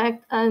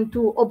reflect and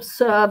to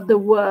observe the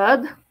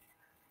world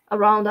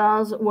around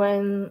us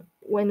when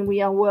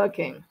we are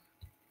working.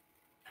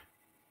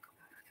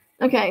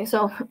 Okay,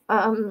 so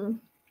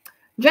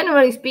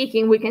generally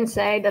speaking, we can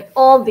say that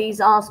all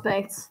these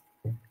aspects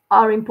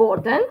are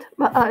important,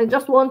 but I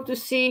just want to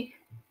see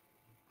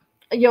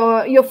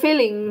your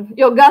feeling,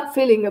 your gut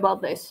feeling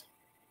about this.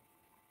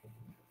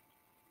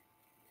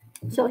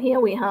 So here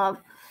we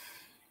have,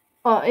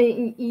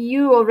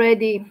 you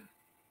already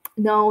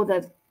know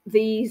that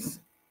these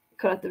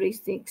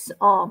characteristics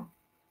are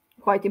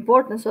quite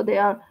important. So they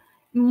are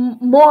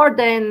more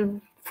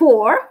than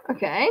 4.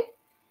 Okay,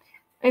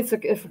 it's a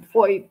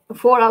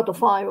 4 out of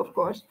 5, of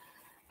course.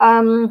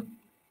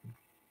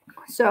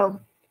 So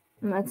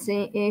let's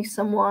see if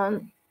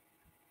someone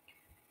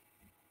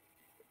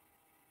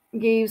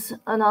gives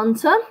an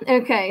answer.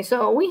 Okay,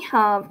 so we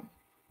have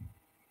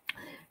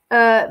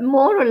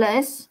more or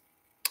less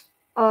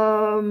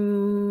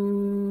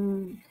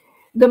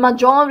the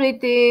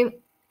majority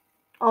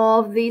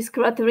of these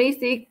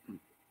characteristics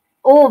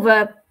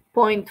over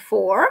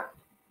 0.4.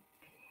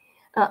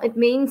 It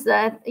means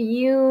that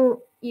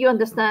you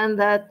understand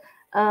that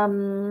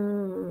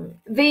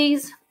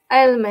these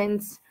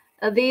elements,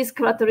 these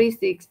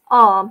characteristics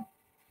are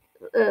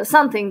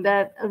something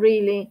that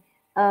really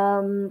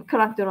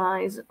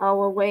characterize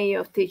our way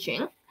of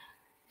teaching.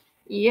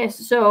 Yes,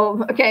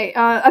 so okay,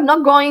 I'm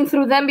not going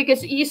through them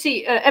because you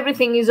see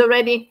everything is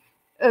already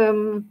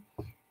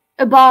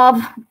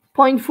above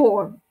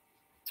 0.4.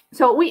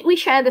 So we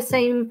share the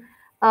same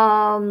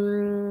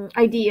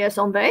ideas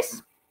on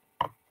this.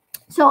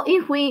 So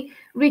if we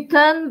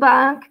return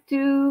back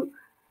to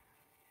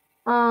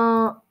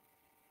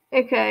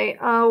okay,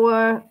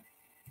 our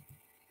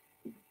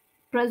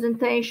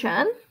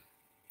presentation,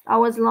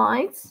 our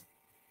slides,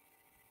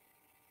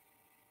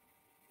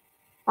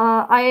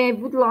 I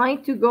would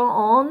like to go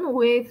on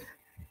with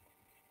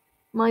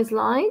my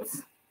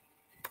slides.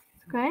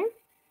 Okay.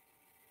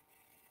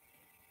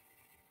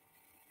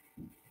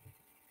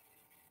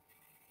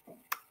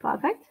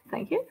 Perfect.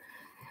 Thank you.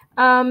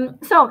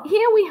 So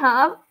here we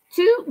have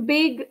two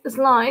big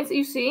slides.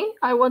 You see,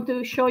 I want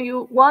to show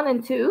you 1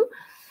 and 2.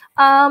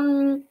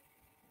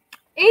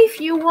 If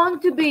you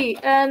want to be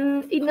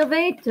an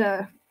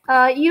innovator,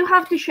 you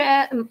have to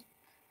share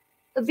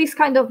this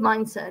kind of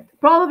mindset.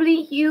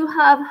 Probably you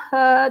have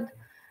heard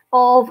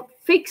of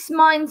fixed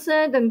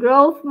mindset and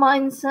growth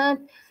mindset.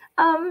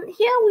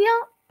 Here we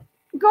are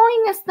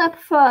going a step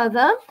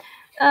further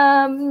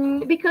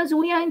because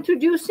we are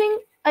introducing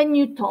a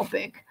new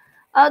topic,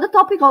 the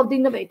topic of the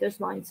innovator's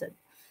mindset.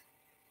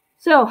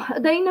 So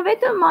the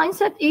innovator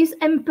mindset is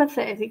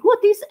empathetic.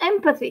 What is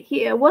empathy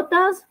here? What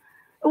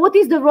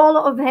is the role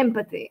of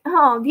empathy?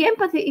 The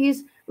empathy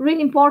is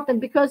really important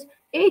because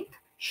it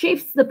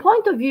shifts the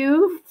point of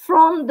view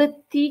from the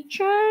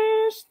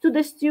teachers to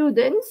the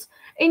students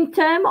in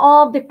terms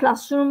of the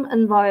classroom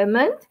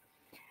environment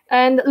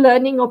and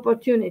learning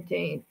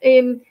opportunity.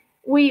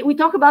 We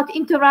talk about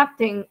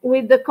interacting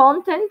with the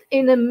content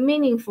in a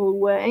meaningful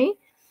way.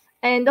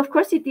 And of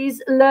course, it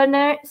is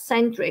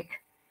learner-centric.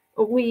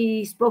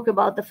 We spoke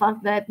about the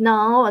fact that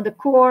now at the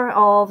core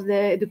of the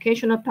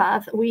educational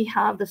path, we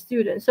have the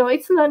students. So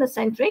it's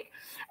learner-centric,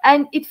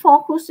 and it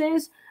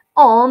focuses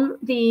on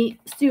the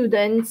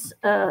students'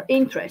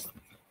 interest.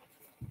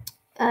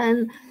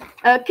 And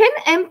can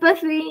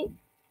empathy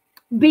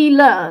be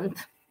learned?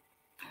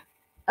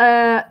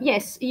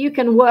 Yes, you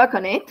can work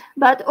on it,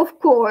 but of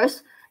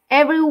course,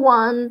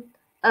 everyone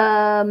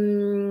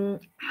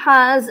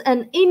has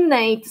an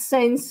innate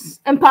sense,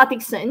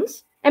 empathetic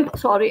sense.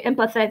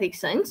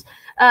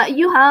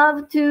 You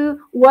have to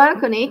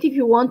work on it if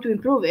you want to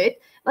improve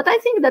it. But I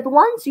think that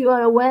once you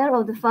are aware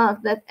of the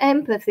fact that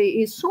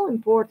empathy is so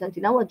important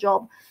in our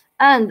job,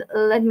 and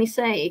let me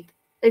say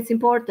it's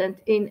important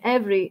in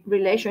every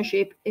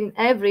relationship, in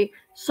every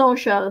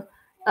social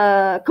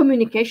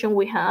communication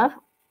we have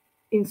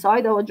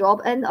inside our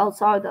job and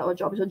outside our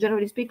job, so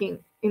generally speaking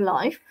in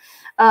life,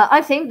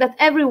 I think that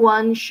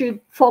everyone should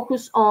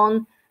focus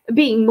on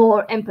being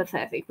more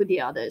empathetic with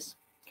the others.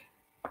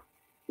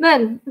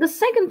 Then the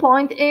second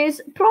point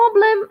is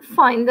problem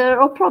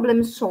finder or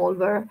problem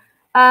solver.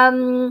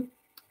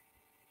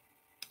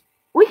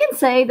 We can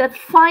say that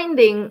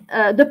finding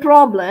the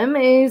problem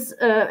is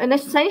an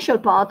essential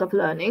part of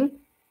learning,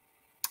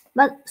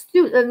 but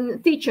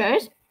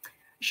teachers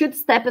should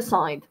step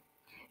aside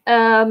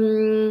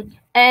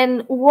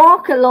and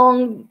walk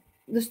along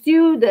the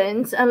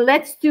students and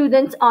let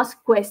students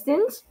ask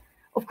questions,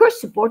 of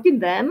course supporting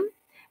them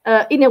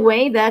in a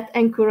way that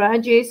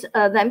encourages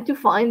them to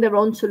find their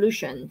own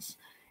solutions.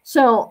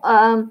 So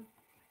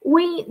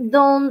we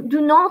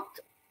do not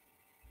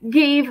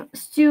give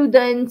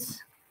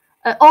students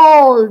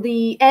all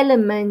the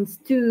elements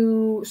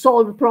to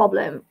solve a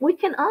problem. We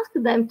can ask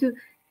them to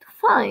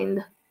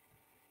find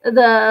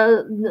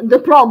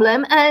the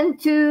problem and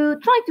to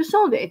try to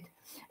solve it.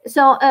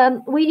 So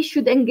we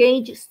should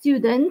engage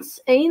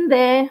students in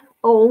their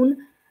own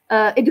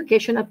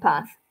educational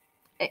path.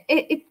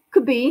 It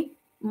could be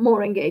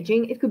more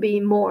engaging, it could be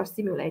more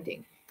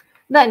stimulating.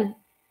 Then,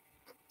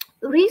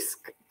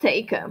 risk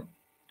taker.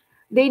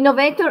 The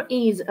innovator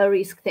is a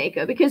risk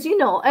taker because, you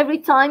know, every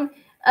time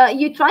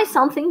you try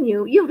something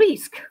new, you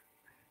risk.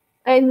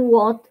 And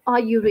what are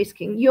you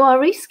risking? You are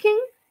risking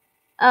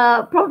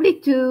probably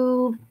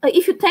to,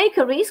 if you take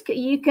a risk,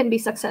 you can be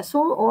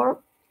successful or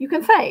you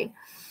can fail.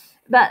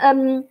 But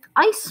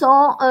I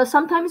saw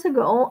some time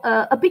ago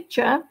a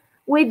picture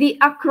with the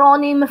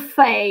acronym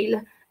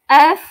FAIL,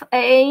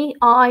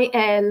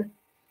 F-A-I-L.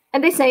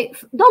 And they say,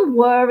 don't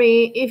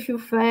worry if you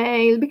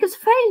fail, because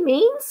fail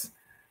means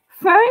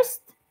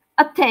first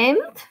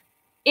attempt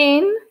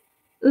in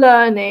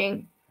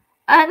learning.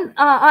 And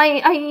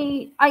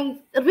I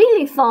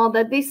really thought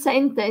that this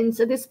sentence,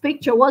 this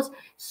picture was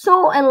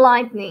so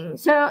enlightening.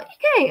 So,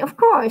 okay, of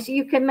course,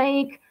 you can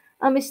make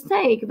a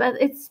mistake,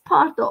 but it's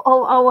part of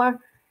our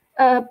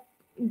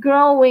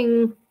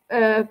growing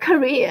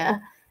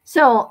career.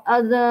 So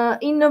the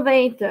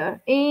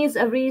innovator is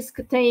a risk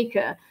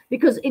taker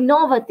because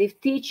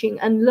innovative teaching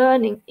and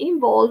learning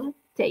involve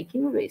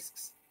taking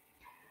risks.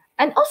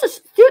 And also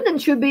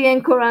students should be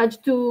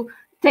encouraged to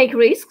take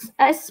risks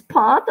as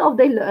part of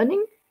their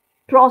learning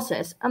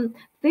process.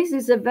 This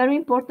is a very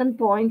important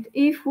point.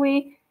 If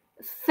we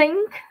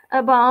think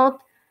about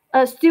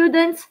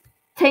students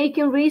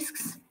taking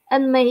risks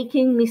and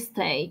making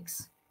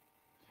mistakes,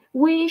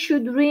 we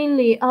should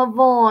really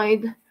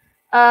avoid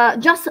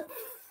just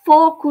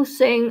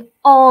focusing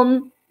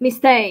on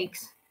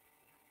mistakes.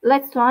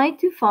 Let's try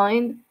to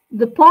find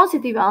the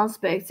positive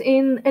aspects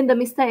in the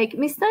mistake.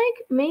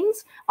 Mistake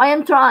means I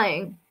am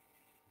trying.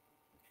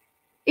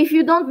 If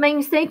you don't make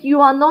mistake,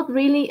 you are not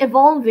really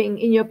evolving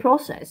in your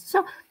process.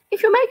 So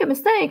if you make a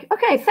mistake,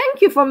 okay,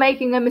 thank you for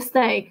making a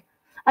mistake.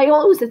 I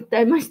always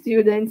tell my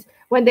students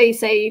when they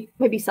say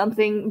maybe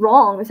something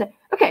wrong, I say,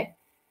 okay,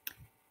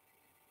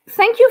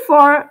 thank you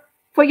for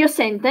your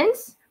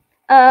sentence.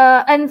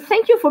 And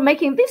thank you for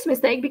making this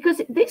mistake,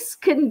 because this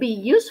can be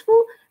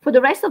useful for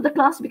the rest of the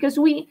class, because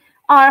we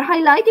are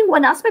highlighting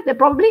one aspect that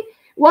probably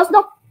was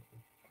not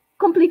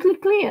completely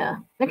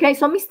clear. Okay,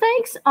 so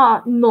mistakes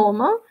are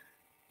normal,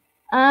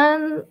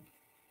 and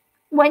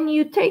when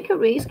you take a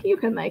risk, you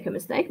can make a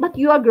mistake, but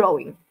you are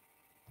growing.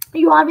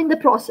 You are in the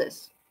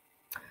process.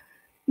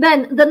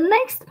 Then the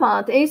next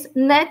part is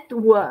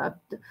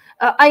networked.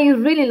 I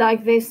really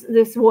like this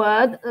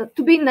word,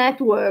 to be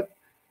networked.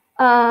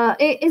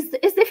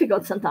 It's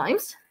difficult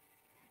sometimes,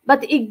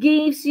 but it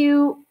gives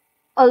you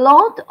a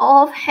lot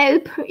of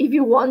help if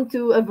you want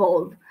to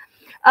evolve.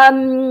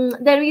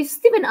 There is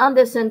Stephen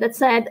Anderson that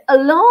said,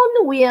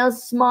 alone we are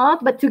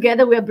smart, but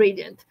together we are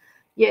brilliant.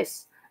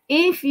 Yes,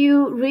 if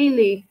you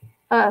really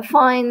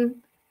find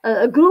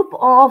a group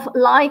of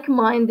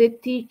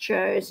like-minded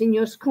teachers in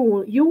your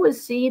school, you will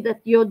see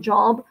that your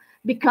job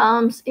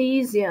becomes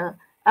easier.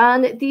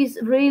 And it is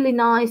really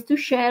nice to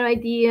share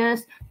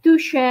ideas, to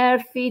share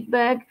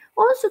feedback,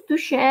 also to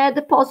share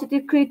the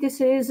positive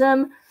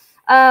criticism.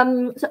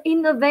 So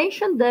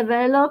innovation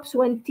develops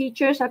when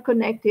teachers are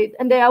connected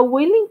and they are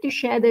willing to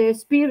share their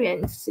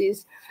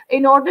experiences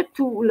in order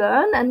to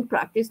learn and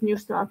practice new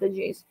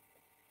strategies.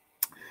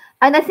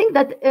 And I think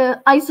that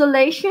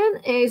isolation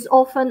is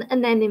often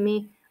an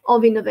enemy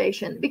of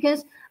innovation,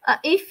 because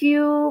if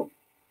you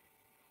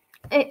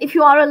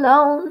are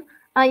alone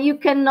and you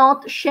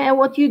cannot share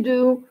what you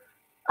do,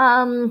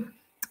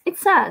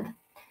 it's sad.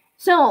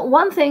 So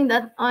one thing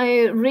that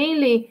I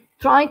really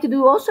try to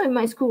do also in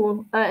my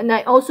school, and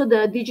I also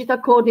the digital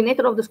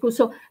coordinator of the school,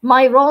 so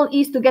my role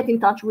is to get in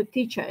touch with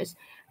teachers.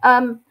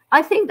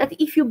 I think that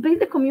if you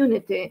build a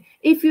community,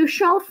 if you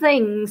show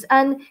things,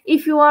 and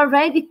if you are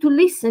ready to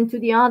listen to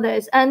the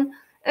others, and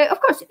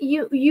of course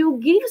you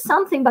give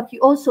something, but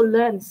you also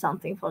learn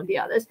something from the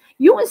others,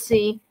 you will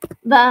see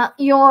that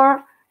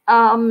your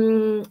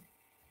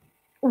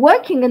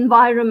working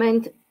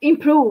environment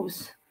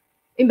improves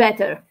in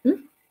better.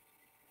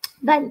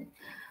 Then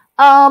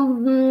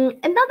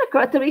another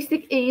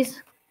characteristic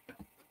is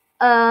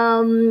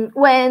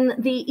when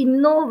the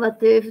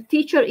innovative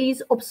teacher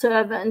is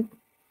observant.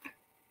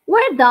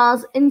 Where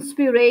does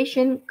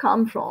inspiration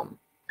come from?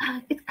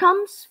 It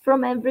comes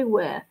from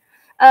everywhere.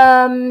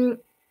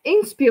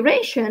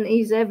 Inspiration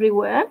is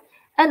everywhere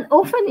and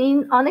often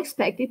in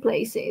unexpected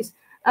places.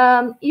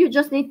 You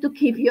just need to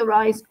keep your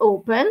eyes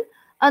open,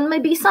 and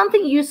maybe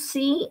something you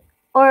see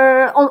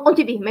or on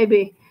TV,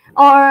 maybe,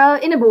 or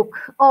in a book,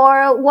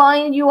 or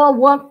while you are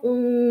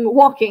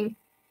walking,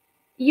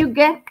 you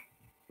get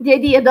the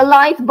idea, the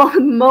light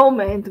bulb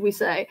moment, we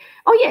say.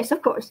 Oh yes,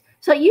 of course.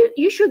 So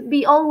you should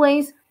be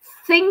always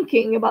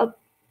thinking about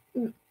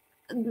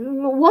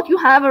what you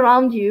have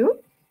around you,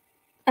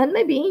 and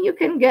maybe you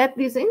can get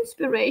this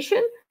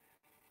inspiration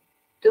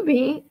to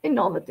be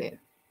innovative.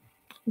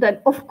 Then,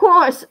 of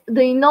course,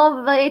 the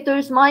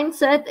innovator's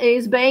mindset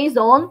is based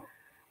on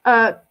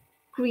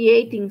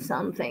creating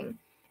something.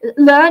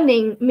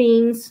 Learning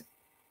means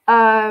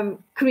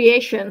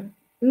creation,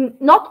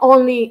 not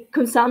only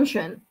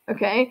consumption.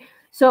 Okay,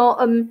 so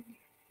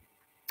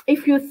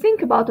if you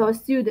think about our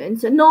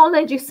students,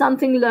 knowledge is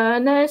something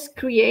learners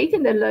create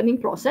in their learning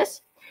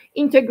process,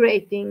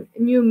 integrating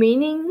new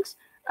meanings,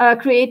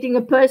 creating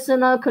a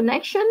personal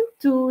connection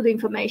to the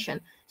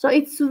information. So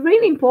it's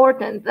really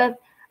important that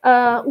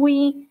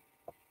we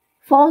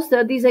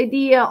foster this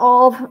idea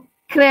of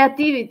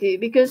creativity,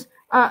 because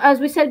as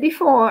we said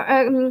before,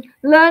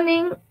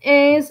 learning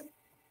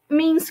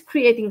means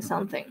creating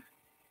something.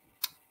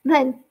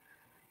 Then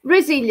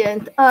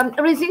resilient.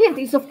 Resilient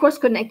is, of course,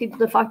 connected to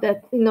the fact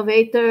that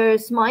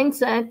innovators'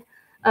 mindset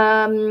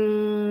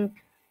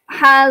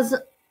has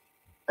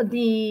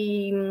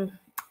the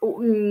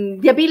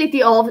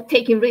ability of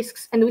taking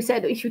risks. And we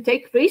said, if you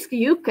take risk,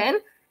 you can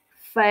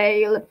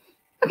fail.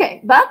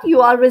 Okay, but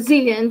you are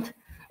resilient.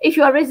 If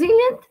you are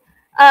resilient,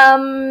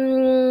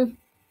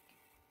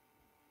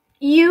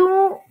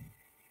 you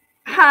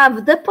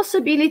have the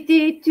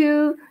possibility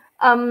to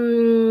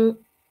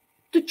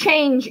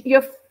change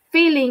your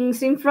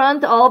feelings in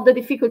front of the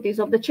difficulties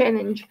of the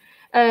challenge.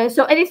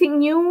 So anything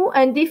new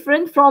and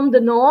different from the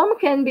norm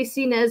can be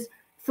seen as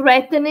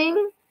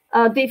threatening,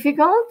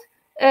 difficult.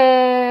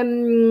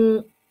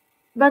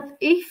 But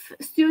if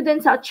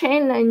students are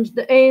challenged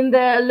in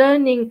their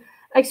learning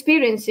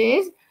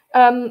experiences,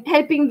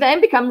 helping them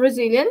become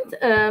resilient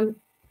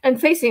and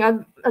facing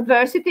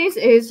adversities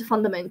is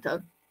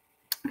fundamental.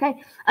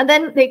 Okay, and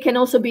then they can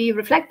also be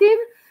reflective.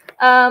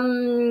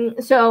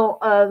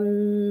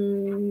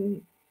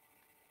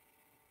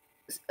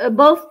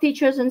 Both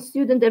teachers and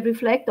students, they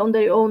reflect on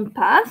their own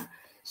path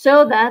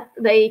so that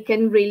they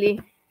can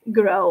really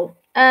grow.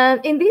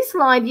 And in this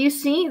slide, you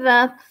see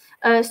that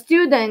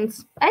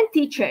students and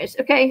teachers,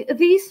 okay,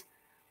 these,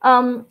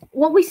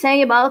 what we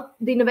say about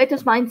the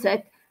innovator's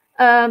mindset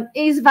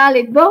is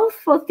valid both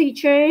for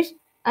teachers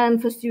and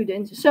for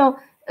students. So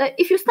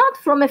if you start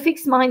from a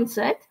fixed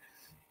mindset,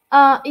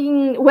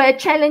 where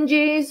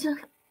challenges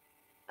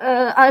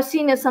are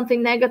seen as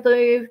something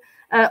negative,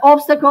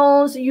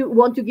 obstacles you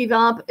want to give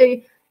up,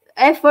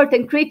 effort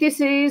and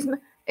criticism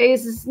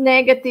is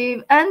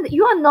negative, and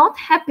you are not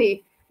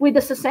happy with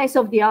the success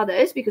of the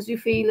others because you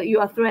feel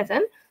you are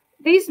threatened,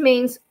 this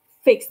means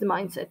fixed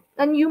mindset.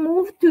 And you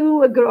move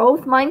to a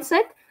growth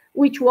mindset,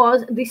 which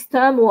was, this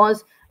term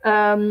was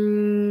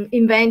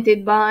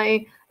invented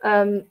by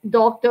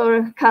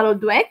Dr. Carol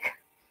Dweck.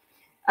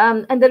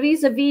 And there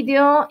is a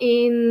video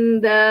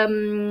in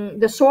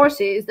the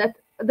sources, that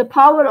the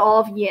power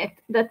of yet,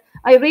 that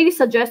I really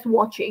suggest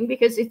watching,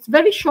 because it's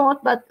very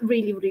short but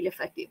really, really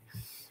effective.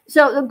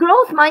 So the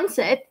growth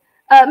mindset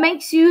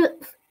makes you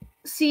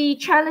see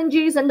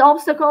challenges and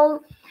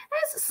obstacles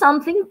as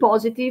something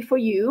positive for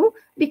you,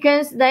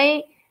 because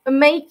they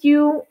make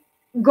you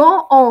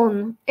go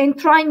on and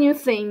try new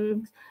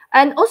things.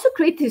 And also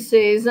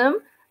criticism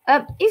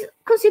is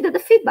considered a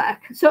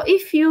feedback. So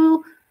if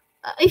you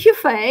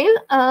fail,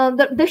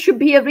 there should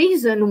be a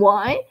reason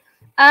why,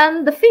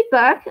 and the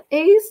feedback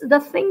is the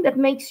thing that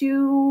makes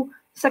you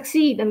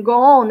succeed and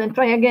go on and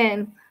try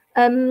again.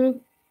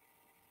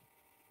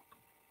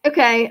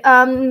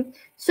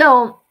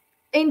 So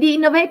in the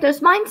innovator's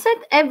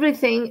mindset,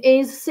 everything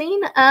is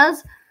seen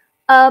as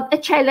a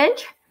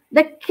challenge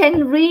that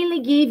can really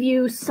give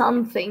you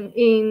something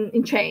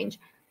in change.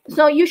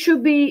 So you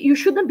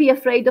shouldn't be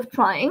afraid of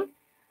trying.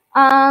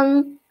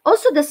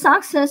 Also, the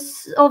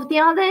success of the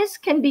others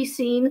can be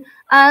seen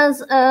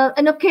as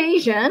an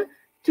occasion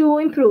to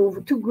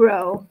improve, to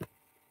grow.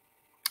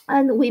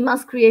 And we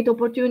must create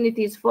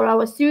opportunities for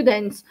our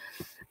students.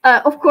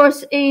 Of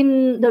course,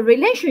 in the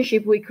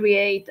relationship we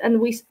create, and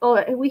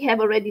we have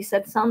already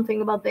said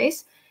something about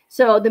this.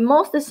 So the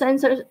most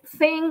essential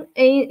thing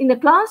in the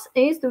class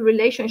is the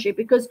relationship,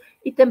 because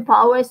it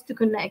empowers to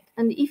connect.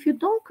 And if you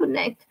don't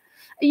connect,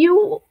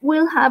 you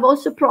will have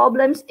also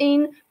problems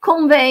in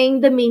conveying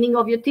the meaning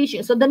of your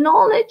teaching. So the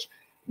knowledge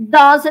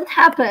doesn't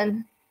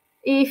happen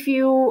if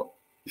you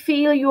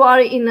feel you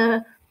are in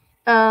an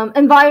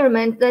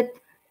environment that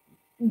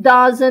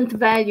doesn't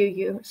value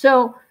you.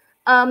 So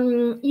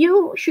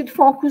you should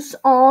focus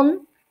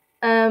on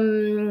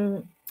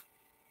a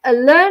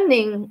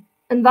learning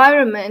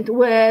environment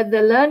where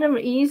the learner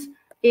is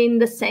in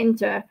the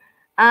center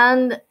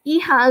and he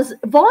has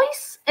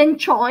voice and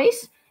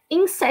choice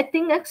in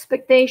setting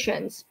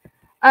expectations.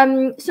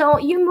 So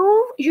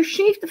you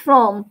shift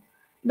from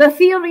the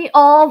theory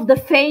of the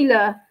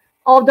failure,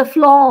 of the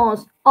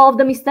flaws, of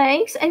the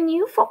mistakes, and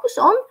you focus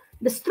on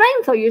the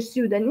strength of your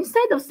student.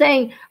 Instead of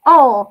saying,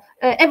 oh,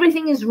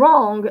 everything is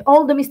wrong,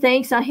 all the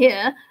mistakes are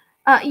here,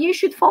 you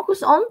should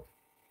focus on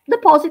the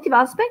positive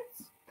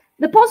aspects,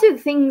 the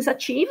positive things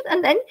achieved,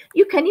 and then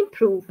you can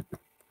improve.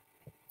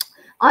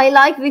 I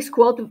like this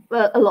quote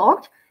a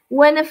lot.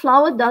 When a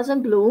flower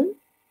doesn't bloom,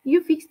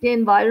 you fix the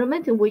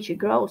environment in which it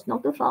grows,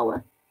 not the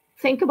flower.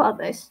 Think about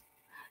this.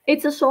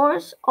 It's a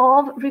source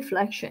of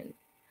reflection.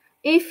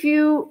 If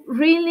you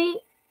really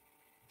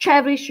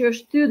cherish your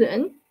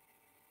student,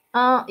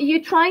 you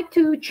try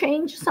to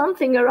change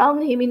something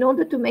around him in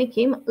order to make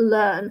him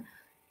learn.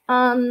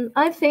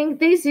 I think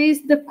this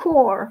is the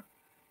core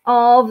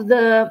of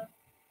the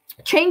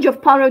change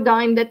of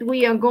paradigm that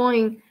we are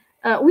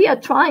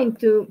trying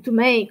to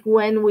make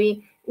when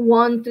we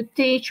want to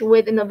teach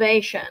with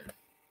innovation.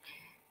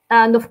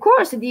 And of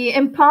course, the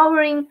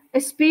empowering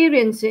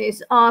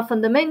experiences are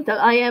fundamental.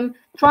 I am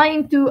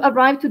trying to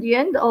arrive to the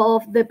end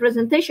of the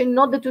presentation in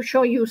order to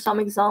show you some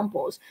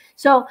examples.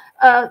 So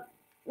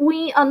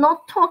we are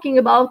not talking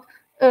about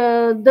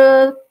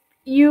the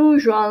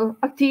usual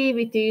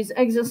activities,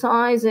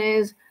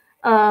 exercises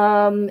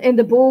in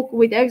the book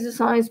with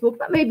exercise book,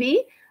 but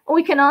maybe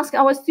we can ask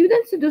our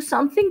students to do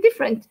something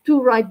different,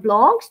 to write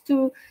blogs,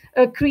 to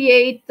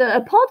create a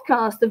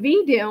podcast,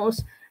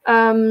 videos,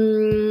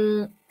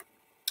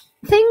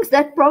 things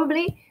that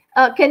probably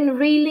can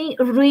really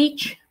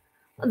reach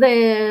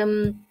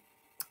the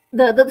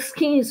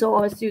skills of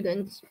our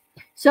students.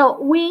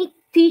 So we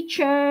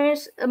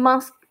teachers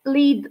must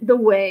lead the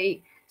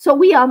way. So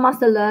we are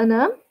master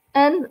learner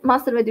and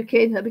master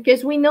educator,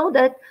 because we know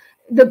that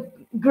the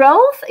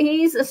growth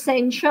is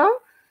essential,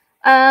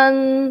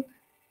 and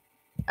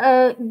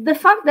the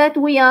fact that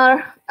we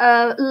are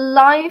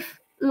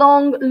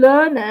lifelong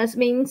learners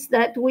means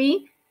that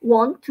we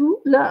want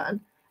to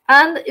learn.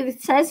 And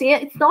it says here,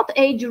 it's not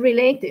age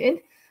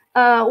related.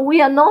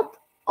 We are not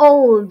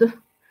old.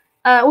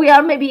 We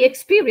are maybe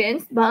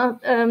experienced, but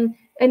an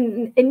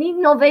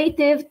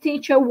innovative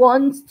teacher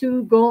wants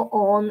to go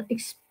on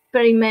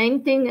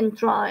experimenting and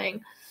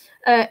trying.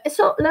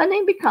 So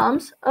learning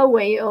becomes a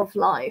way of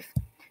life.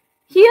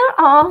 Here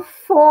are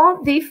 4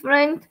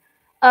 different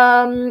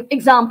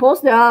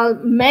examples. There are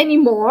many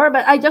more,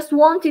 but I just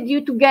wanted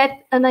you to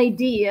get an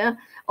idea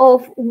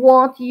of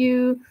what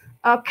you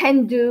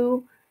can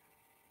do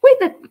with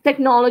the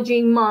technology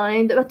in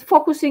mind, but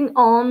focusing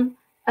on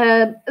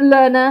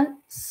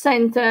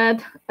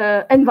learner-centered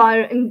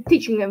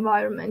teaching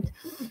environment.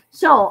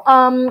 So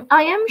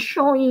I am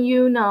showing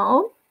you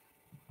now.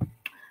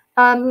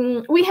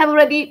 We have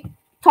already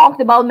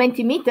talked about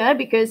Mentimeter,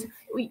 because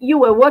you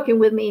were working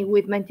with me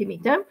with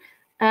Mentimeter,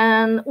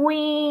 and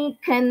we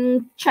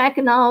can check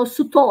now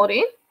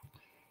Sutori.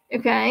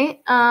 Okay,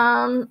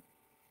 I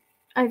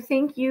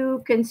think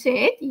you can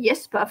see it.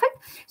 Yes, perfect.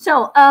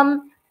 So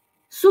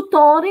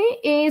Sutori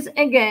is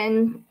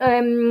again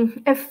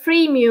a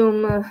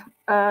freemium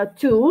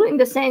tool, in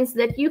the sense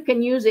that you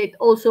can use it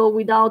also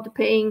without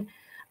paying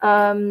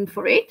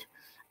for it.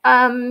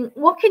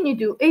 what can you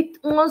do? It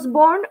was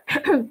born,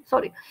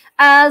 sorry,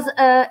 as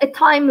a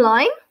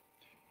timeline.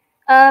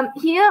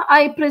 Here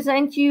I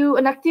present you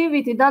an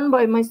activity done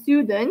by my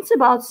students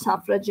about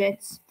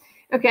suffragettes.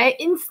 Okay,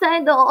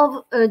 instead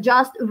of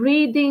just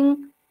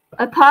reading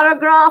a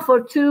paragraph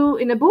or two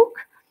in a book,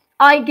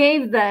 I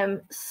gave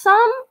them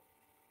some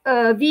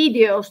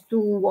videos to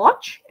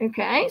watch.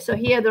 Okay, so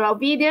here there are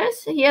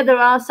videos. Here there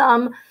are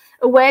some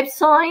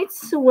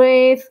websites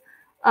with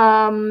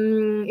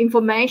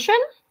information.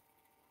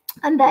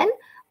 And then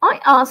I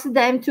asked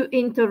them to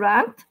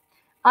interact.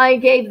 I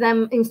gave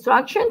them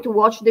instruction to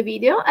watch the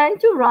video and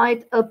to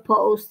write a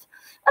post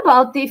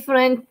about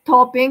different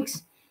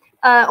topics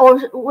or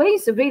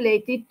ways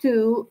related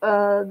to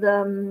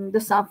the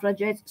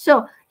suffragettes.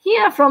 So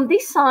here from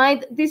this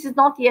side, this is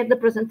not yet the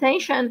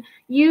presentation.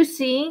 You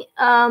see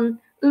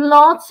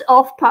lots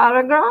of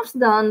paragraphs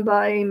done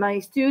by my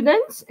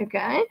students.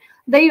 Okay,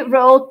 they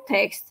wrote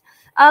text.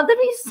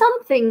 There is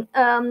something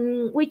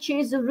which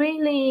is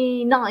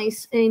really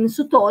nice in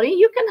Sutori.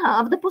 You can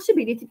have the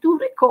possibility to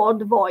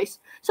record voice.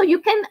 So you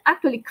can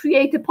actually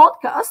create a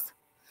podcast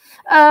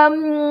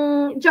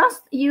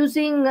just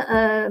using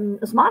a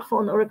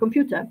smartphone or a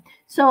computer.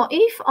 So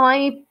if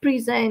I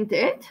present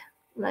it,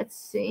 let's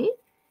see.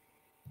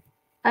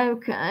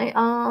 Okay,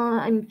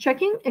 I'm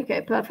checking.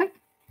 Okay, perfect.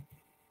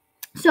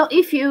 So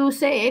if you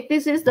say it,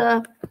 this is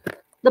the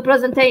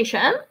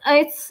presentation.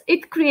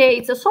 It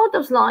creates a sort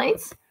of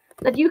slides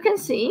that you can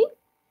see.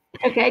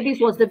 Okay, this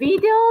was the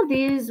video,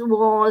 these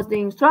were the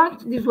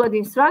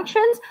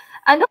instructions.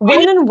 And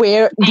when and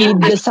where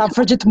did the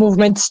suffragette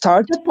movement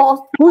start?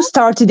 Who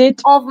started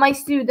it? Of my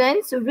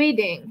students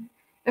reading.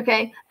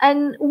 Okay,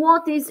 and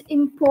what is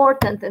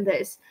important in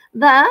this,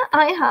 that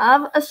I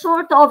have a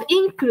sort of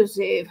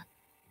inclusive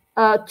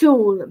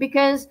tool,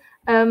 because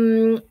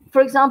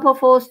for example,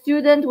 for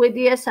students with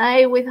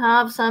DSA, we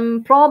have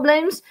some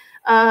problems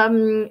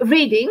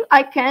reading.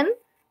 I can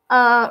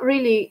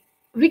really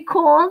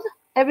record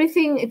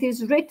everything it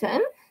is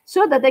written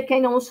so that they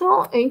can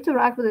also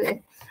interact with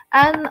it.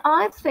 And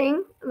I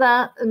think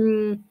that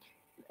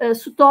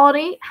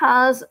Sutori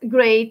has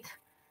great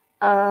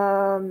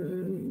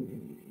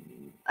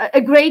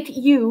a great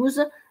use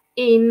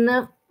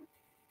in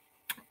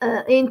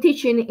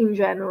teaching in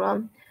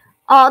general.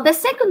 The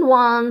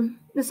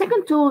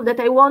second tool that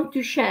I want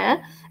to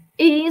share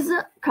is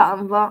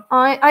Canva.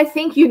 I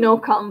think you know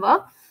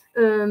Canva.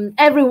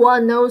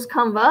 Everyone knows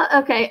Canva.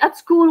 Okay, at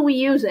school we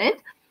use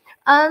it,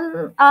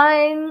 and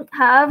I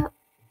have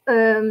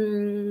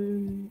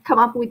come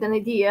up with an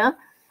idea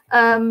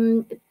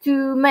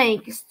to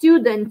make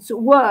students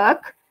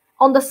work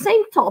on the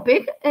same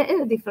topic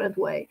in a different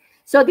way.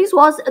 So this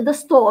was the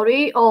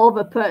story of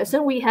a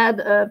person. We had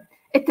a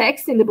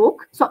text in the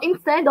book. So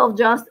instead of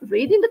just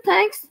reading the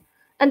text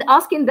and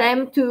asking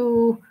them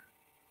to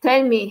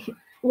tell me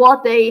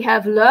what they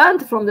have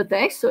learned from the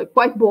text, so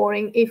quite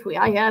boring if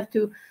I have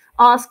to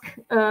ask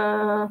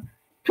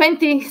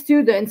 20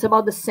 students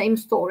about the same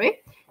story.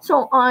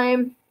 So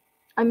I'm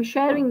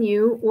sharing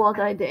you what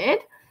I did.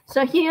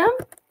 So here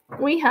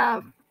we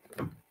have,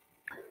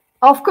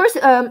 of course,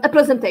 a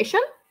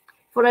presentation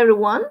for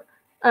everyone,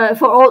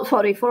 for all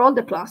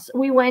the class.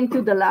 We went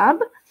to the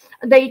lab.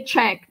 They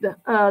checked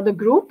the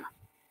group,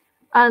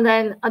 and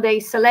then they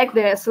select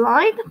their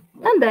slide,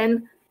 and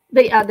then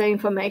they add the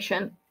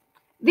information.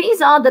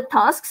 These are the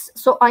tasks.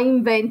 So I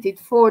invented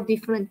 4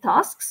 different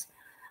tasks,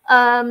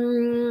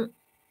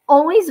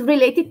 always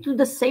related to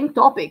the same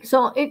topic.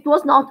 So it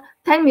was not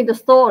tell me the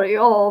story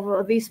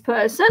of this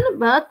person,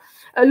 but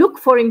look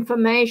for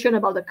information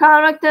about the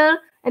character.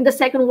 And the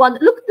second one,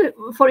 look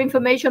for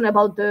information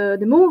about the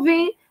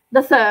movie.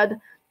 The third,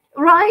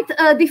 write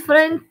a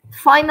different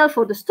final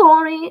for the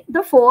story.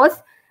 The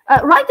fourth,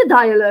 write a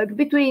dialogue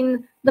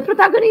between the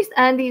protagonist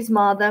and his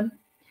mother.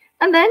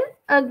 And then,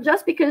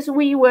 just because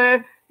we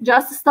were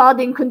just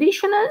studying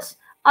conditionals,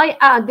 I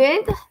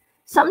added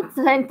some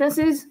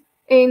sentences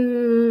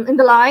in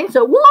the line.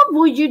 So what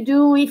would you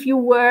do if you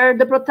were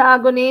the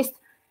protagonist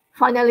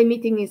finally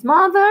meeting his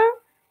mother?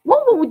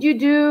 What would you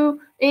do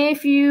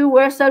if you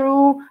were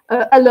Saru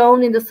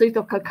alone in the street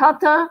of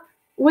Calcutta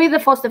with a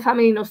foster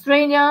family in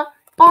Australia,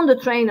 on the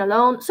train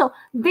alone? So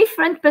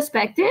different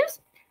perspectives.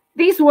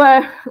 These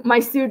were my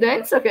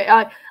students. Okay,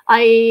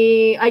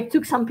 I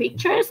took some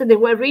pictures, and they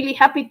were really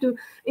happy to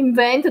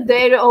invent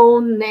their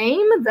own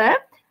name there.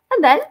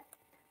 And then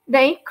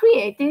they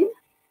created,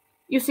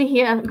 you see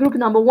here, group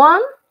number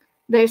 1,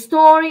 their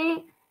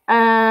story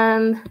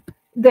and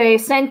the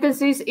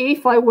sentences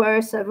if I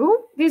were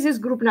Saru. This is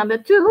group number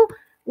 2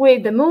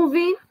 with the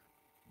movie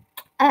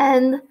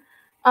and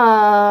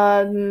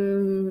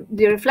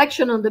the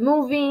reflection on the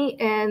movie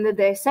and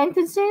the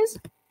sentences.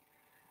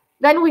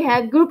 Then we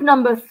had group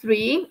number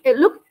 3.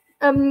 Look,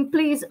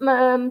 please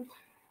note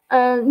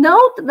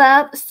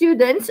that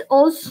students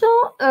also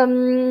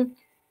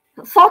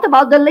thought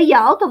about the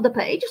layout of the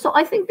page. So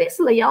I think this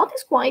layout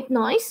is quite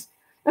nice.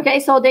 Okay,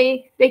 so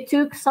they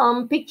took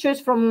some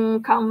pictures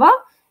from Canva.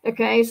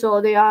 Okay,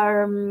 so they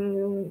are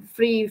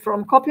free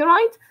from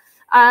copyright.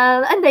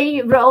 And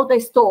they wrote a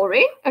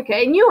story,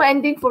 okay, new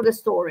ending for the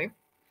story.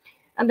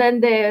 And then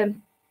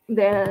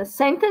the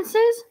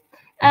sentences.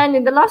 And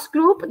in the last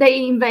group,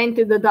 they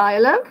invented the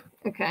dialogue,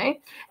 okay.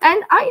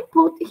 And I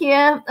put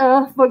here,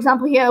 for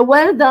example, here,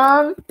 well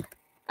done,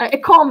 a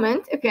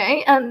comment,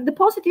 okay. And the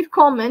positive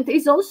comment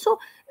is also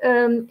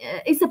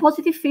is a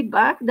positive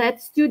feedback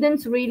that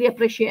students really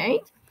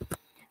appreciate.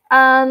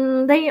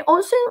 And they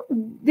also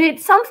did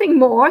something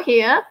more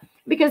here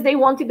because they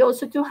wanted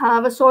also to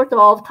have a sort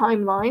of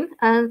timeline.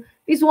 And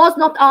this was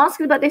not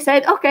asked, but they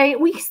said, okay,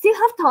 we still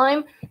have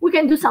time, we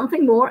can do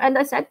something more. And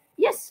I said,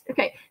 yes,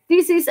 okay,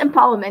 this is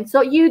empowerment.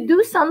 So you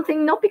do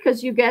something not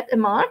because you get a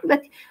mark,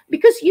 but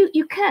because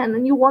you can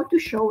and you want to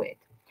show it.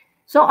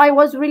 So I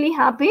was really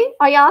happy.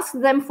 I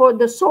asked them for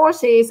the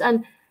sources,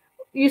 and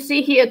you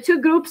see here 2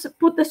 groups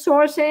put the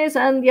sources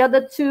and the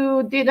other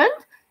 2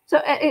 didn't.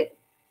 So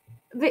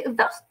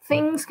those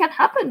things can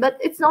happen, but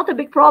it's not a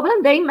big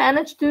problem. They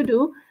managed to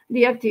do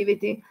the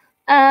activity,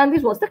 and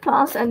this was the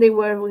class, and they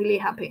were really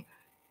happy.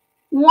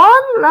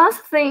 One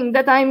last thing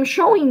that I'm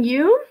showing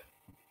you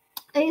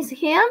is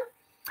here.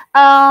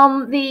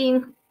 Oh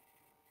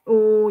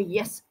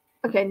yes,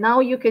 okay, now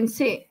you can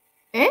see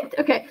it.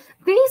 Okay,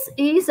 this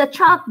is a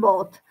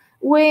chatbot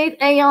with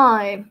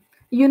AI.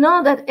 You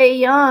know that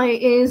AI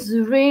is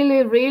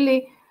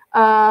really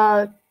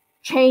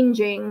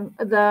changing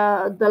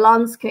the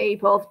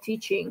landscape of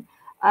teaching.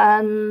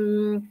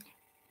 And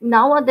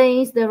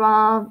nowadays there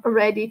are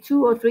already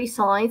 2 or 3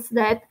 sites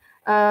that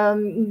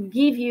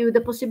give you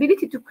the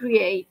possibility to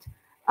create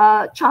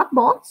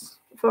chatbots,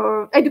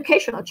 for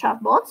educational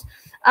chatbots.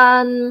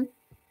 And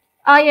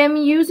I am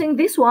using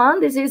this one.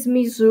 This is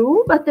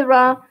Mizu, but there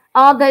are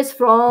others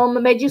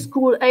from Magic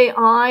School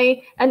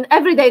AI, and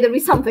every day there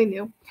is something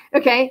new.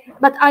 Okay,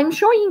 but I'm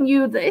showing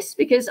you this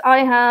because I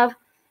have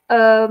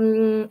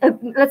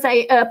let's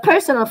say a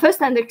personal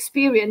first-hand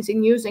experience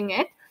in using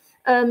it.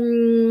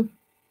 1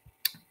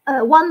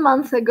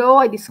 month ago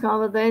I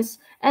discovered this,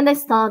 and I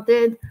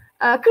started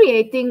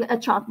creating a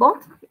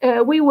chatbot.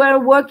 We were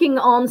working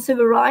on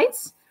civil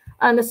rights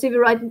and the civil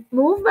rights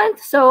movement,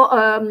 so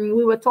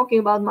we were talking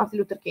about Martin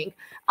Luther King.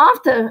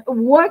 After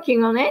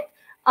working on it,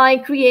 I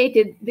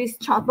created this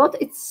chatbot.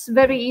 It's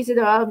very easy.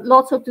 There are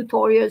lots of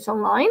tutorials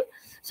online.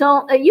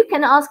 So you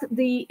can ask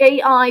the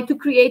AI to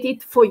create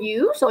it for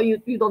you, so you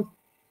don't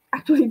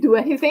actually do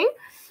anything.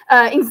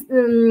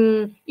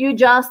 You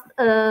just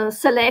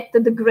select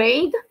the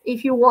grade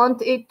if you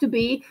want it to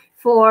be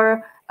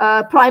for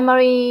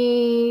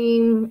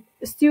primary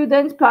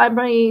students,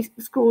 primary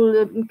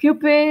school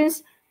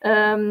pupils,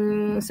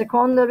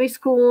 secondary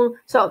school.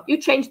 So you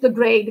change the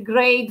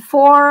grade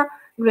 4,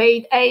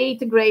 grade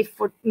 8, grade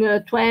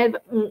 12,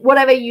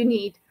 whatever you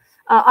need.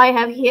 I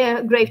have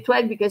here grade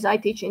 12 because I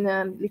teach in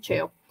a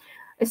liceo,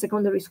 a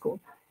secondary school.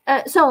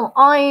 So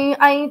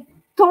I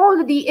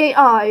told the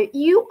AI,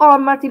 you are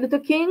Martin Luther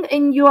King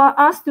and you are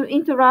asked to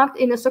interact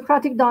in a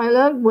Socratic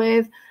dialogue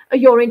with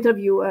your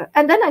interviewer.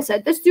 And then I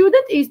said, the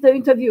student is the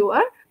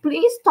interviewer.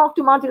 Please talk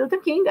to Martin Luther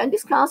King and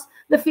discuss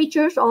the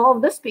features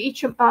of the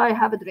speech, I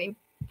Have a Dream.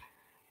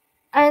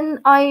 And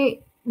I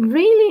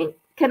really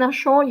can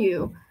assure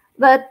you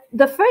that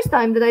the first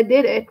time that I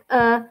did it,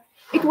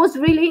 it was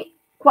really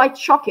quite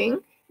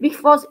shocking,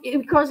 because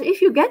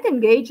if you get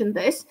engaged in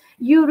this,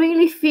 you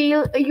really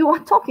feel you are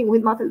talking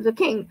with Martin Luther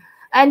King,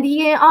 and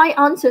the AI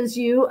answers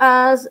you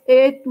as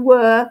he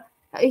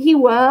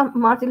were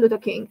Martin Luther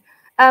King.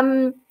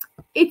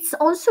 It's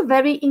also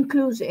very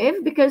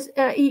inclusive because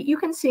you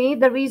can see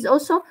there is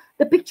also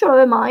the picture of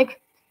a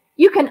mic.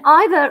 You can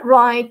either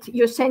write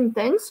your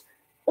sentence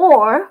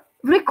or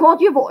record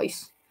your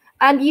voice,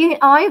 and the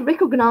AI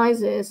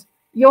recognizes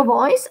your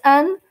voice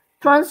and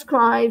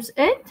transcribes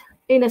it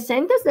in a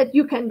sentence that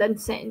you can then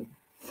send.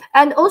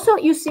 And also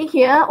you see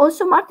here,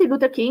 also Martin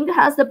Luther King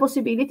has the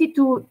possibility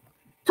to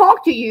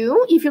talk to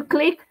you. If you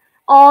click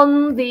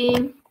on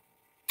the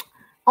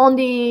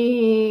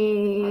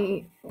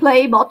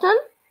play button,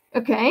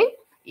 okay,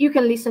 you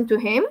can listen to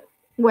him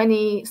when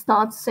he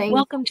starts saying.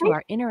 Welcome to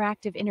our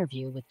interactive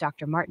interview with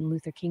Dr. Martin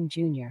Luther King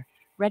Jr.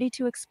 Ready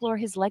to explore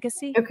his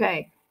legacy?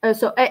 Okay,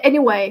 so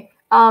anyway,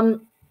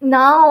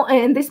 now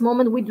in this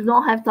moment we do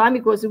not have time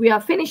because we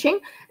are finishing,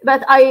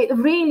 but I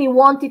really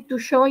wanted to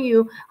show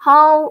you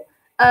how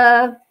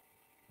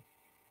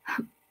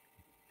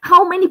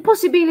many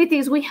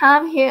possibilities we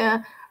have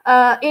here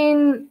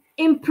in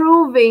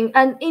improving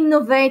and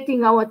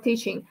innovating our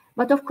teaching.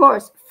 But of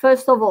course,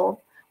 first of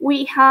all,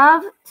 we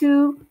have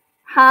to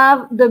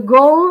have the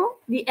goal,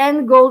 the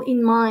end goal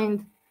in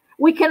mind.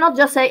 We cannot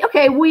just say,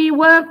 okay, we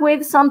work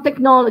with some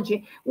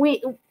technology.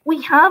 We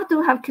have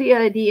to have clear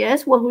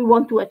ideas what we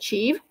want to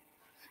achieve.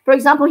 For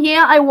example,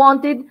 here I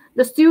wanted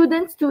the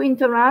students to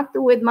interact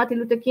with Martin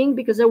Luther King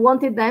because I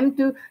wanted them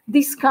to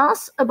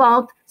discuss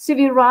about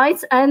civil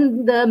rights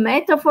and the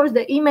metaphors,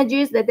 the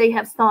images that they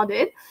have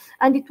studied.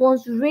 And it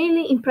was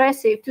really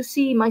impressive to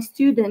see my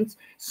students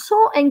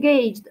so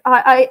engaged.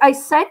 I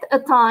set a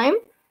time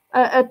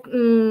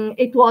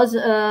it was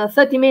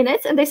 30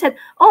 minutes, and they said,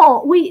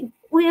 oh, we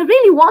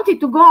really wanted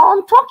to go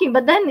on talking,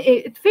 but then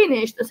it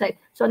finished. I said,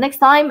 so next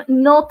time,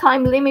 no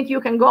time limit, you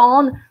can go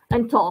on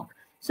and talk.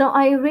 So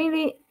I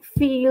really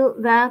feel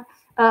that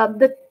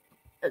the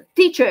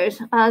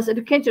teachers, as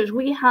educators,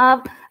 we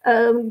have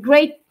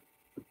great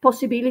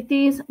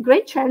possibilities,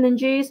 great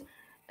challenges,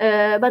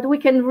 but we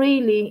can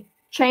really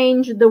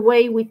change the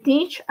way we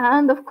teach.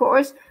 And of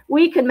course,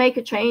 we can make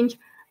a change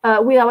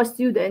with our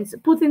students,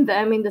 putting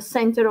them in the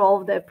center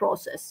of the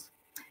process.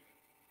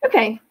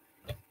 Okay.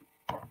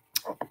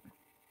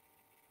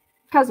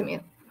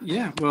 Casimir.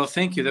 Yeah, well,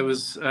 thank you. That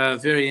was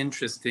very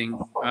interesting.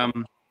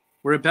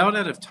 We're about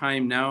out of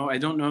time now. I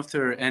don't know if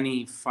there are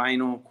any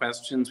final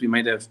questions. We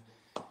might have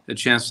a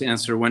chance to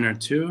answer one or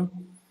two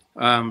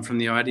from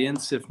the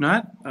audience. If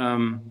not, I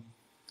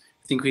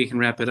think we can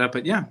wrap it up.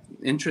 But yeah,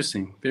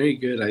 interesting. Very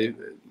good.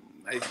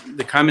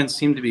 The comments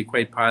seem to be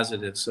quite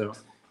positive, so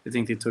I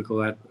think they took a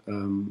lot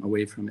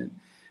away from it.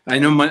 I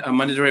know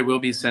Mondadori will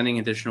be sending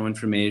additional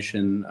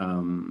information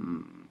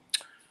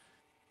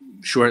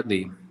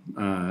shortly,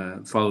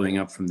 following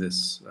up from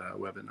this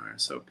webinar.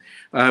 So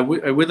I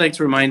would like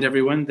to remind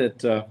everyone that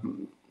the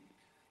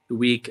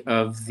week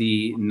of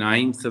the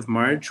 9th of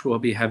March, we'll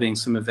be having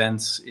some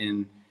events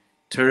in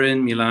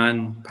Turin,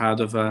 Milan,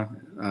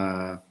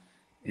 Padova,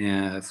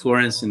 and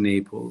Florence and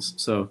Naples.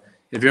 So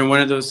if you're in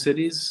one of those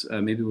cities,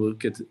 maybe we'll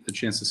get a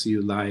chance to see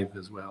you live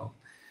as well.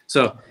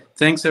 So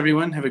thanks,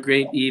 everyone. Have a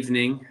great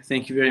evening.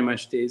 Thank you very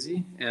much,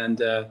 Daisy.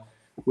 And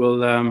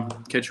we'll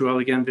catch you all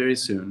again very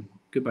soon.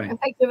 Goodbye.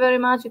 Thank you very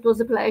much. It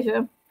was a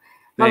pleasure.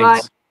 Thanks.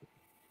 Bye-bye.